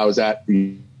level, I was at,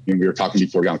 we were talking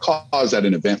before we got on call, I was at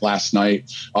an event last night.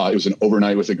 It was an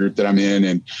overnight with a group that I'm in.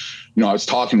 And, I was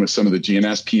talking with some of the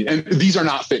GNS people, and these are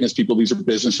not fitness people. These are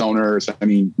business owners. I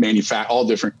mean, all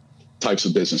different types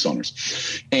of business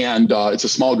owners. And it's a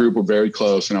small group. We're very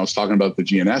close. And I was talking about the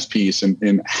GNS piece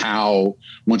and how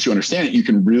once you understand it, you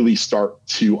can really start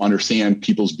to understand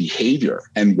people's behavior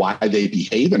and why they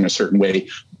behave in a certain way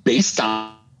based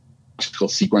on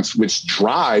sequence, which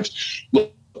drives,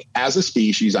 look, as a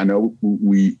species, I know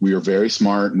we are very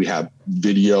smart and we have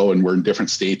video and we're in different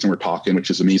states and we're talking,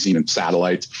 which is amazing, and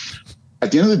satellites.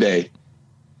 At the end of the day,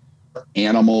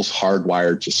 animals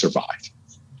hardwired to survive.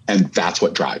 And that's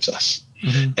what drives us.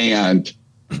 Mm-hmm. And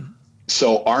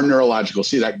so our neurological,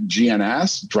 that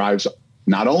GNS drives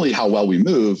not only how well we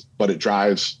move, but it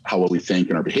drives how well we think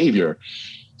and our behavior.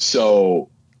 So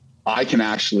I can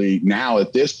actually now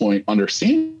at this point,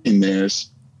 understanding this,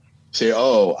 say,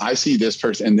 oh, I see this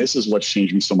person. And this is what's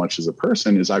changed me so much as a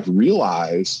person is I've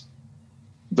realized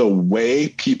the way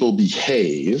people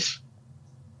behave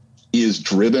is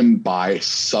driven by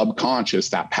subconscious,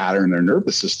 that pattern their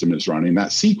nervous system is running,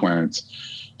 that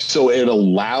sequence. So it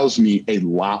allows me a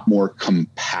lot more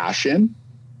compassion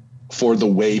for the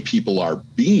way people are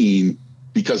being,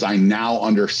 because I now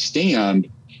understand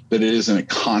that it isn't a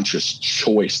conscious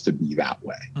choice to be that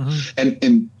way. Mm-hmm.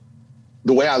 And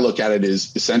the way I look at it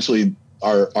is essentially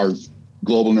our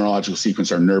global neurological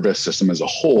sequence, our nervous system as a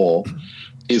whole,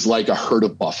 is like a herd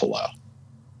of buffalo.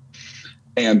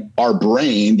 And our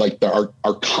brain, like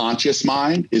our conscious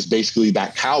mind, is basically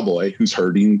that cowboy who's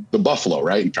herding the buffalo,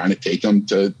 right? And trying to take them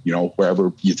to,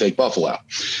 wherever you take buffalo.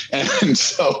 And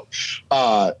so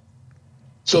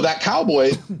that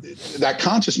cowboy, that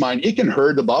conscious mind, it can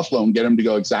herd the buffalo and get them to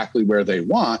go exactly where they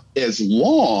want, as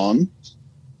long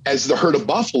as the herd of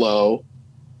buffalo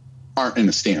aren't in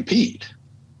a stampede.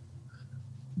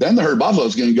 Then the herd of buffalo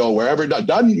is going to go wherever it does.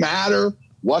 Doesn't matter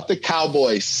what the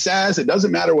cowboy says. It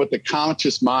doesn't matter what the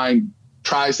conscious mind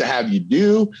tries to have you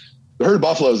do. The herd of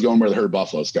buffalo is going where the herd of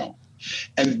buffalo is going.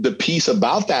 And the piece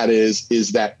about that is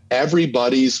that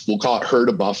everybody's, we'll call it herd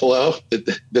of buffalo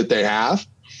that they have,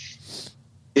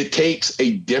 it takes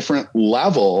a different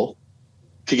level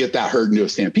to get that herd into a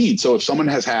stampede. So if someone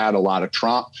has had a lot of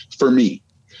trauma, for me,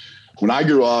 when I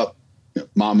grew up,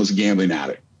 mom was a gambling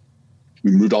addict.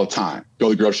 We moved all the time, go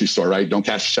to the grocery store, right? Don't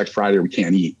cash a check Friday or we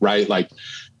can't eat, right? Like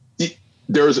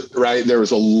there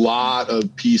was a lot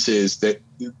of pieces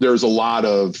there's a lot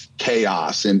of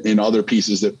chaos and other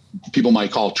pieces that people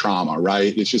might call trauma,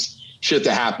 right? It's just shit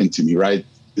that happened to me, right?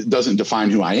 It doesn't define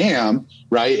who I am,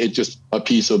 right? It's just a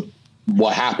piece of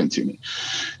what happened to me.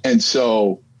 And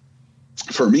so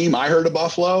for me, my herd of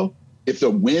buffalo, if the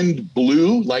wind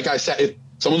blew, like I said, if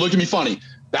someone looked at me funny,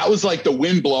 that was like the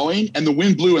wind blowing, and the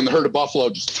wind blew and the herd of buffalo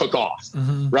just took off,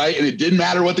 mm-hmm. right? And it didn't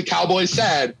matter what the cowboy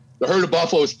said. the herd of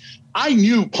buffaloes. I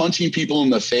knew punching people in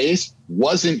the face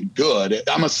wasn't good.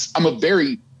 I'm a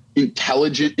very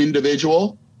intelligent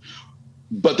individual,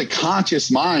 but the conscious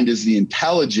mind is the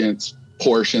intelligence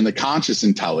portion, the conscious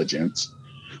intelligence.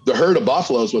 The herd of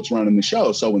buffalo is what's running the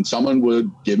show. So when someone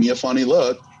would give me a funny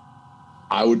look,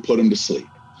 I would put them to sleep.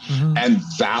 Mm-hmm. And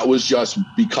that was just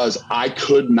because I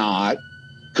could not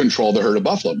control the herd of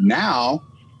buffalo. Now,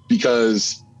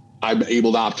 because I'm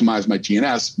able to optimize my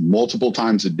GNS multiple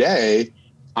times a day,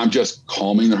 I'm just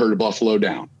calming the herd of buffalo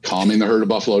down,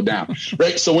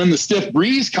 right? So when the stiff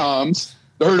breeze comes,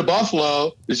 the herd of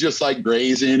buffalo is just like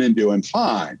grazing and doing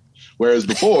fine. Whereas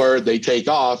before they take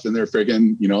off and they're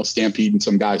freaking, stampeding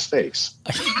some guy's face.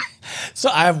 So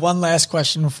I have one last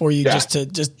question for you, just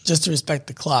to respect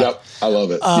the clock. Yep, I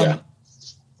love it.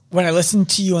 When I listened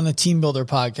to you on the Team Builder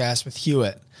podcast with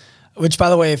Hewitt, which, by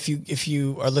the way, if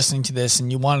you are listening to this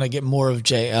and you want to get more of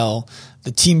JL,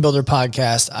 the Team Builder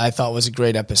podcast I thought was a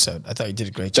great episode. I thought you did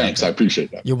a great job. Thanks, I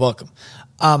appreciate that. You're welcome.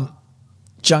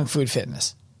 Junk food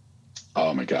fitness.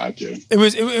 Oh my God, dude! It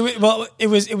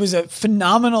was a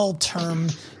phenomenal term.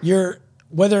 I don't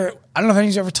know if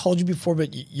anyone's ever told you before, but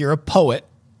you're a poet.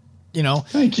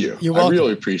 Thank you. You're welcome. I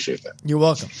really appreciate that. You're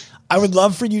welcome. I would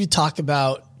love for you to talk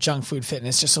about junk food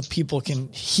fitness, just so people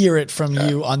can hear it from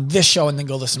you on this show, and then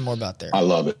go listen more about there. I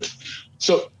love it.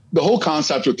 So the whole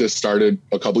concept with this started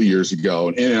a couple of years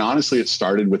ago, and honestly, it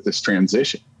started with this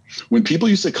transition. When people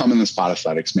used to come in the spot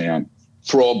athletics, man,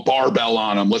 throw a barbell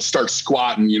on them, let's start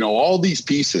squatting, all these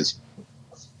pieces.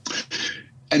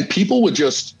 And people would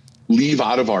just leave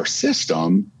out of our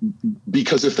system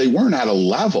because if they weren't at a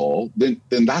level, then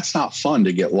that's not fun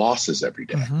to get losses every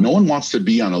day. Mm-hmm. No one wants to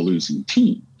be on a losing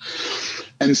team.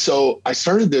 And so I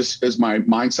started this as my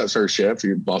mindset started to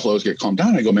shift. Buffaloes get calmed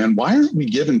down. I go, man, why aren't we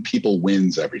giving people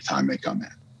wins every time they come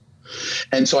in?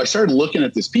 And so I started looking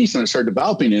at this piece and I started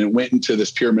developing it, and it went into this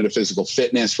pyramid of physical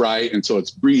fitness, right? And so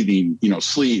it's breathing,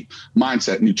 sleep,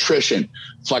 mindset, nutrition,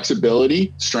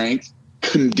 flexibility, strength.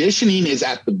 Conditioning is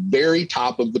at the very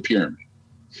top of the pyramid.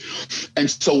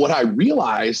 And so what I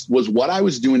realized was what I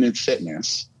was doing in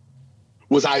fitness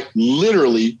was I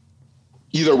literally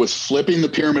either was flipping the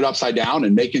pyramid upside down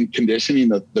and making conditioning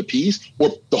the piece, or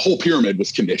the whole pyramid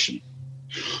was conditioning.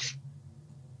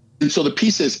 And so the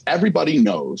piece is, everybody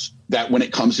knows that when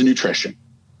it comes to nutrition,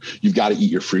 you've got to eat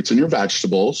your fruits and your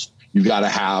vegetables. You've got to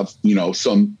have,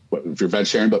 some, if you're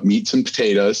vegetarian, but meats and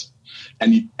potatoes.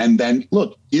 And then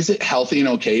look, is it healthy and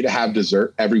okay to have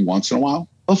dessert every once in a while?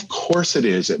 Of course it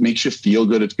is. It makes you feel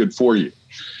good. It's good for you.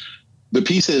 The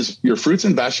piece is, your fruits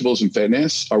and vegetables in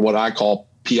fitness are what I call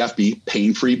PFB,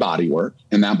 pain-free body work.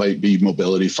 And that might be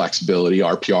mobility, flexibility,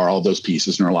 RPR, all those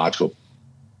pieces, neurological,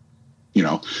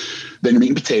 Then meat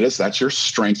and potatoes, that's your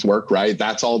strength work, right?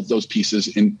 That's all of those pieces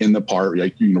in the part,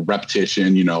 like,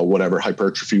 repetition, whatever,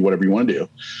 hypertrophy, whatever you want to do.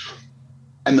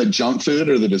 And the junk food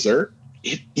or the dessert,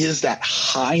 it is that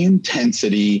high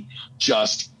intensity,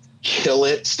 just kill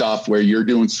it stuff where you're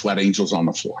doing sweat angels on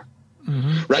the floor,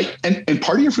 right? And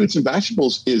part of your fruits and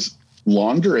vegetables is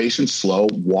long duration, slow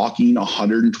walking,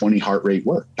 120 heart rate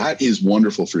work. That is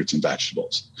wonderful fruits and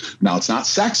vegetables. Now, it's not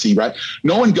sexy, right?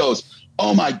 No one goes,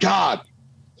 oh my God,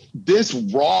 this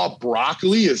raw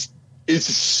broccoli is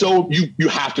so, you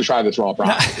have to try this raw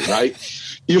broccoli, right?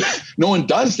 No one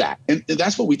does that. And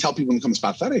that's what we tell people when it comes to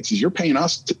athletics is, you're paying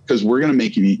us because we're going to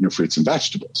make you eat your fruits and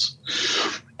vegetables.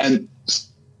 And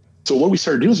so what we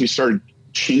started doing is we started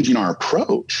changing our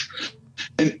approach.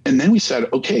 And then we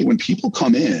said, okay, when people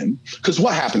come in, because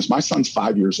what happens, my son's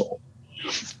 5 years old.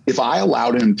 If I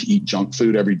allowed him to eat junk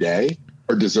food every day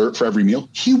or dessert for every meal,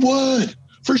 he would.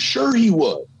 For sure he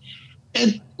would.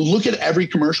 And look at every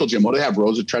commercial gym. What do they have?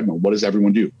 Rows of treadmill. What does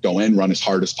everyone do? Go in, run as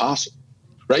hard as possible,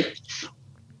 right?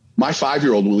 My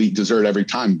 5-year-old will eat dessert every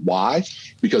time. Why?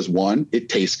 Because 1, it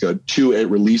tastes good. 2, it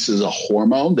releases a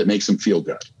hormone that makes him feel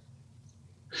good.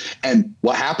 And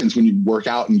what happens when you work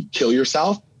out and you kill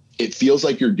yourself? It feels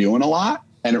like you're doing a lot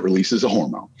and it releases a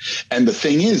hormone. And the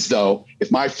thing is, though,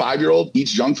 if my 5-year-old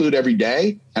eats junk food every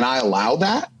day and I allow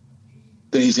that,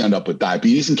 then he's going to end up with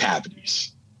diabetes and cavities.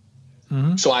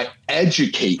 So I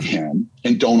educate him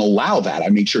and don't allow that. I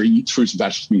make sure he eats fruits and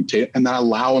vegetables and then I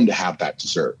allow him to have that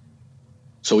dessert.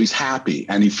 So he's happy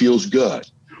and he feels good.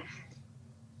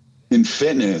 In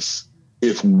fitness,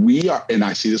 if we are, and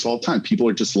I see this all the time, people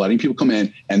are just letting people come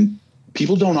in and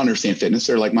people don't understand fitness.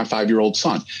 They're like my 5-year-old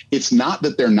son. It's not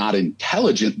that they're not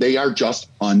intelligent. They are just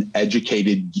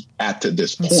uneducated at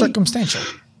this point. Circumstantial.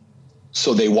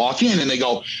 So they walk in and they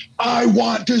go, I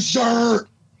want dessert.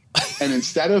 And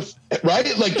instead of, right,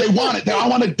 like they want it. I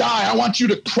want to die. I want you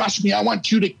to crush me. I want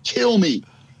you to kill me.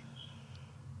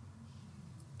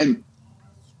 And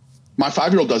my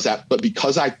 5-year-old does that, but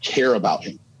because I care about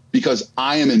him, because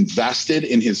I am invested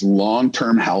in his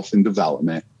long-term health and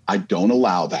development, I don't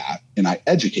allow that, and I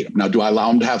educate him. Now, do I allow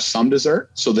him to have some dessert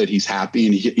so that he's happy?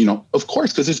 And he, of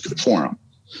course, because it's good for him.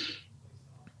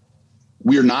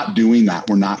 We're not doing that.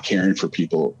 We're not caring for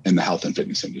people in the health and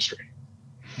fitness industry.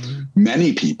 Mm-hmm.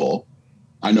 Many people,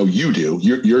 I know you do,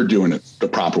 you're doing it the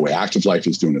proper way. Active Life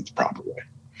is doing it the proper way.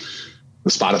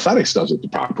 The Spot Athletics does it the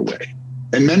proper way.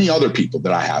 And many other people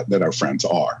that I have that are friends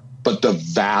are, but the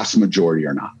vast majority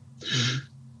are not. Mm-hmm.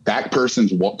 That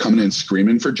person's coming in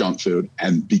screaming for junk food.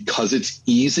 And because it's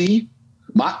easy,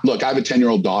 look, I have a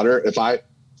 10-year-old daughter.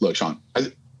 Sean,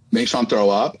 make Sean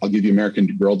throw up, I'll give you American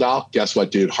Girl doll. Guess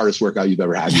what, dude? Hardest workout you've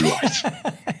ever had in your life.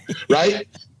 Right?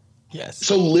 Yes.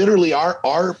 So literally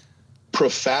our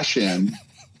profession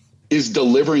is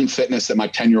delivering fitness that my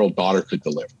 10-year-old daughter could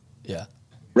deliver. Yeah.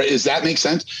 Right. Does that make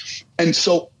sense? And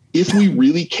so if we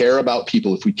really care about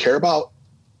people, if we care about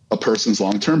a person's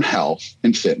long-term health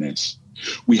and fitness,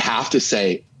 we have to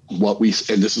say and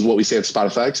this is what we say at Spot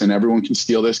Effects, and everyone can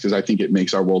steal this because I think it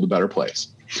makes our world a better place.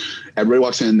 Everybody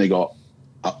walks in and they go,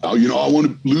 I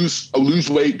want to lose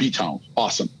weight, be toned.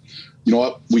 Awesome. You know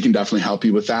what? We can definitely help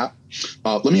you with that.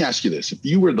 Let me ask you this. If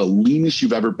you were the leanest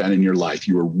you've ever been in your life,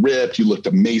 you were ripped, you looked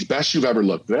amazing, best you've ever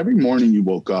looked, but every morning you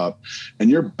woke up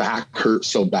and your back hurt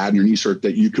so bad and your knees hurt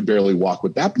that you could barely walk,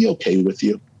 would that be okay with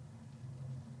you?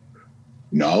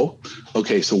 No?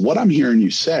 Okay, so what I'm hearing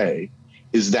you say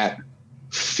is that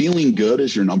feeling good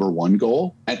is your number one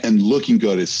goal and looking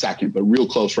good is second, but real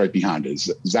close right behind it.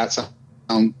 Does that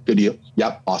sound good to you?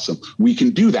 Yep. Awesome. We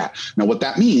can do that. Now, what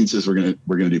that means is we're going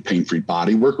to do pain-free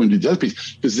body work. We're going to do the other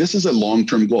piece because this is a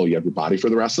long-term goal. You have your body for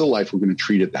the rest of the life. We're going to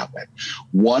treat it that way.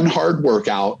 One hard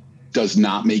workout does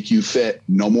not make you fit.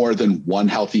 No more than one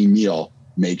healthy meal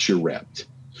makes you ripped.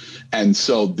 And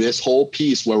so this whole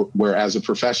piece where as a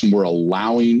profession, we're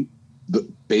allowing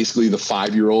basically the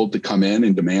 5-year-old to come in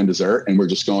and demand dessert. And we're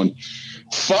just going,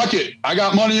 fuck it. I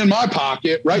got money in my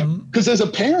pocket. Right. Because as a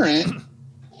parent,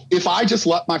 if I just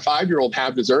let my 5-year-old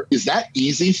have dessert, is that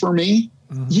easy for me?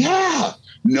 Mm-hmm. Yeah.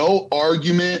 No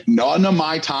argument, none of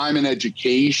my time in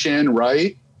education.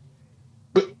 Right.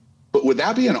 But would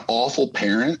that be an awful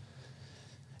parent?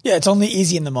 Yeah. It's only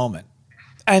easy in the moment.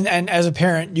 And as a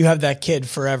parent, you have that kid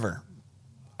forever.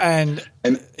 And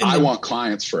I want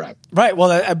clients forever. Right.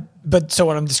 Well, but so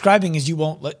what I'm describing is you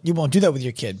won't do that with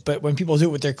your kid. But when people do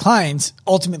it with their clients,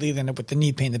 ultimately they end up with the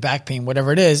knee pain, the back pain,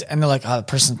 whatever it is, and they're like, "Oh, the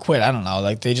person quit." I don't know.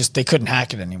 Like they couldn't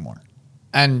hack it anymore.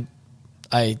 And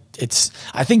I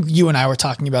think you and I were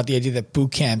talking about the idea that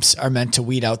boot camps are meant to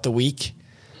weed out the weak.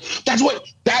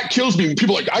 That kills me. When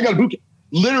people are like, I got a boot camp.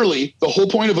 Literally, the whole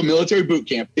point of a military boot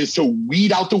camp is to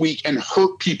weed out the weak and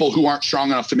hurt people who aren't strong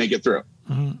enough to make it through.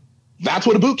 Mm-hmm. That's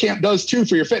what a boot camp does too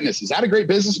for your fitness. Is that a great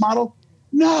business model?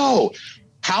 No.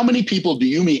 How many people do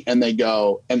you meet and they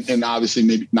go, and obviously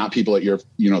maybe not people at your,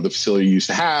 the facility you used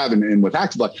to have and with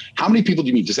Active Life, how many people do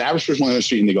you meet? Just average person on the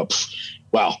street and they go,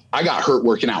 well, I got hurt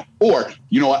working out. Or,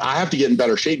 you know what, I have to get in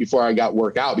better shape before I got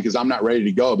work out because I'm not ready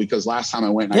to go because last time I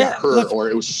went and I got hurt or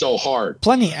it was so hard.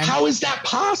 Plenty. How is that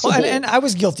possible? Well, and I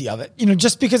was guilty of it.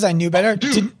 Just because I knew better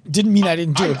didn't mean I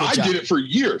didn't do a good job. I did it for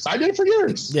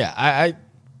years. Yeah.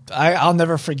 I'll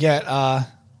never forget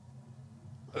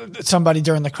somebody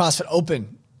during the CrossFit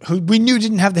Open who we knew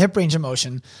didn't have the hip range of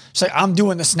motion. She's like, I'm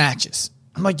doing the snatches.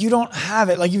 I'm like, you don't have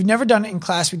it. Like, you've never done it in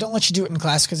class. We don't let you do it in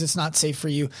class because it's not safe for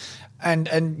you.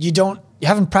 And you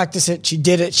haven't practiced it. She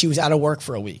did it. She was out of work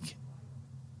for a week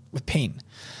with pain.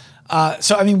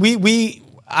 So, I mean,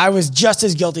 I was just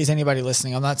as guilty as anybody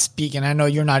listening. I'm not speaking. I know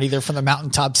you're not either from the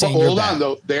mountaintop saying hold on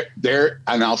though.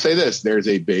 And I'll say this, there's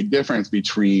a big difference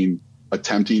between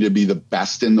attempting to be the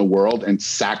best in the world and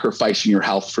sacrificing your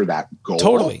health for that goal.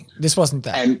 Totally. This wasn't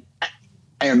that.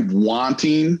 And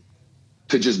wanting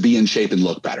to just be in shape and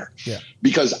look better. Yeah.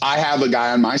 Because I have a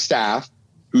guy on my staff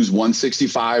who's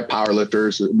 165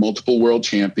 powerlifters, multiple world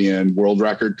champion, world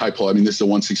record type pull. I mean, this is a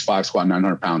 165 squat,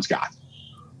 900 pounds guy.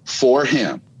 For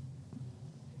him,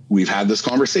 we've had this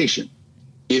conversation.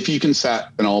 If you can set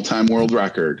an all-time world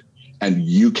record and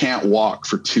you can't walk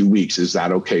for 2 weeks, is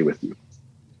that okay with you?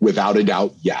 Without a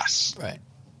doubt, yes.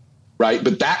 Right.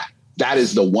 But that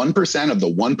is the 1% of the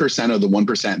 1% of the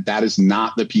 1%. That is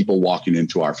not the people walking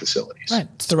into our facilities. Right.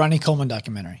 It's the Ronnie Coleman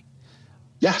documentary.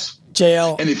 Yes.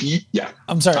 JL. And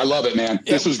I'm sorry. I love it, man.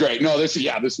 This was great. No, this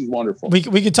is wonderful. We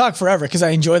could talk forever because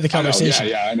I enjoyed the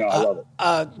conversation. I know. I love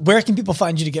it. Where can people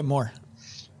find you to get more?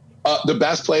 The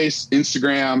best place,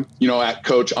 Instagram, at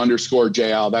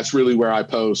coach_JL. That's really where I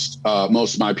post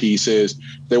most of my pieces.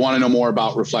 If they want to know more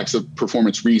about Reflexive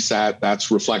Performance Reset, that's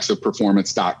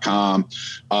reflexiveperformance.com.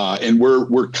 And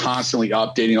we're constantly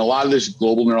updating a lot of this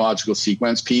global neurological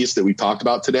sequence piece that we talked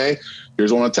about today.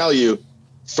 Here's what I want to tell you.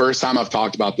 First time I've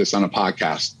talked about this on a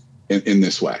podcast in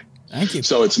this way. Thank you.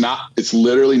 So it's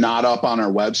literally not up on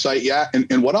our website yet.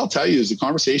 And what I'll tell you is the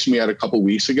conversation we had a couple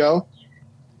weeks ago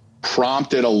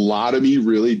prompted a lot of me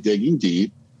really digging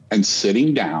deep and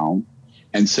sitting down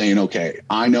and saying, okay,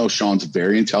 I know Sean's a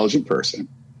very intelligent person.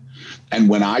 And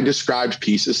when I described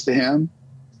pieces to him,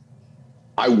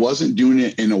 I wasn't doing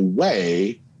it in a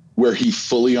way where he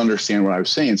fully understand what I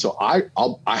was saying. So I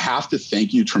have to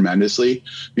thank you tremendously,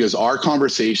 because our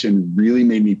conversation really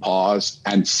made me pause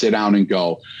and sit down and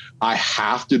go, I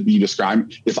have to be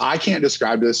describing. If I can't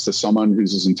describe this to someone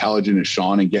who's as intelligent as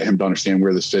Sean and get him to understand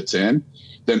where this fits in,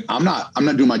 then I'm not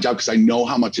doing my job, because I know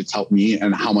how much it's helped me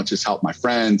and how much it's helped my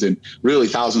friends, and really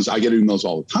thousands. I get emails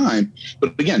all the time,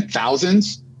 but again,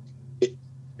 thousands,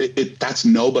 that's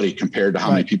nobody compared to how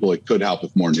many people it could help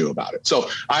if more knew about it. So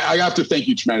I have to thank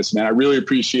you tremendously, man. I really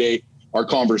appreciate our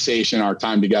conversation, our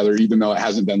time together. Even though it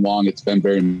hasn't been long, it's been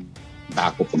very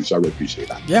impactful for me. So I really appreciate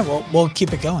that. Yeah, well, we'll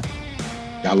keep it going.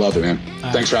 Yeah, I love it, man.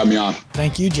 Thanks for having me on.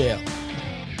 Thank you, JL.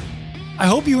 I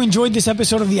hope you enjoyed this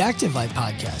episode of the Active Life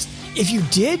Podcast. If you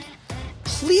did,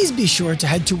 please be sure to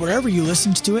head to wherever you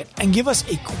listened to it and give us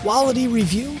a quality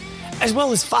review, as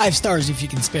well as 5 stars if you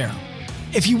can spare them.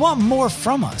 If you want more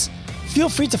from us, feel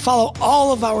free to follow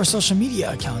all of our social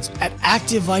media accounts at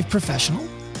Active Life Professional,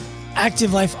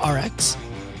 Active Life RX,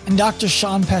 and Dr.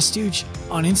 Sean Pastuch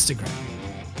on Instagram.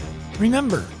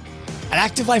 Remember, at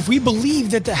Active Life, we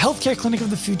believe that the healthcare clinic of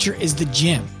the future is the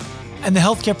gym, and the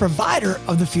healthcare provider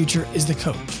of the future is the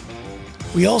coach.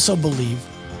 We also believe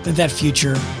that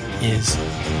future is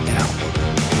now.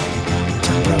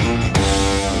 Turn it up.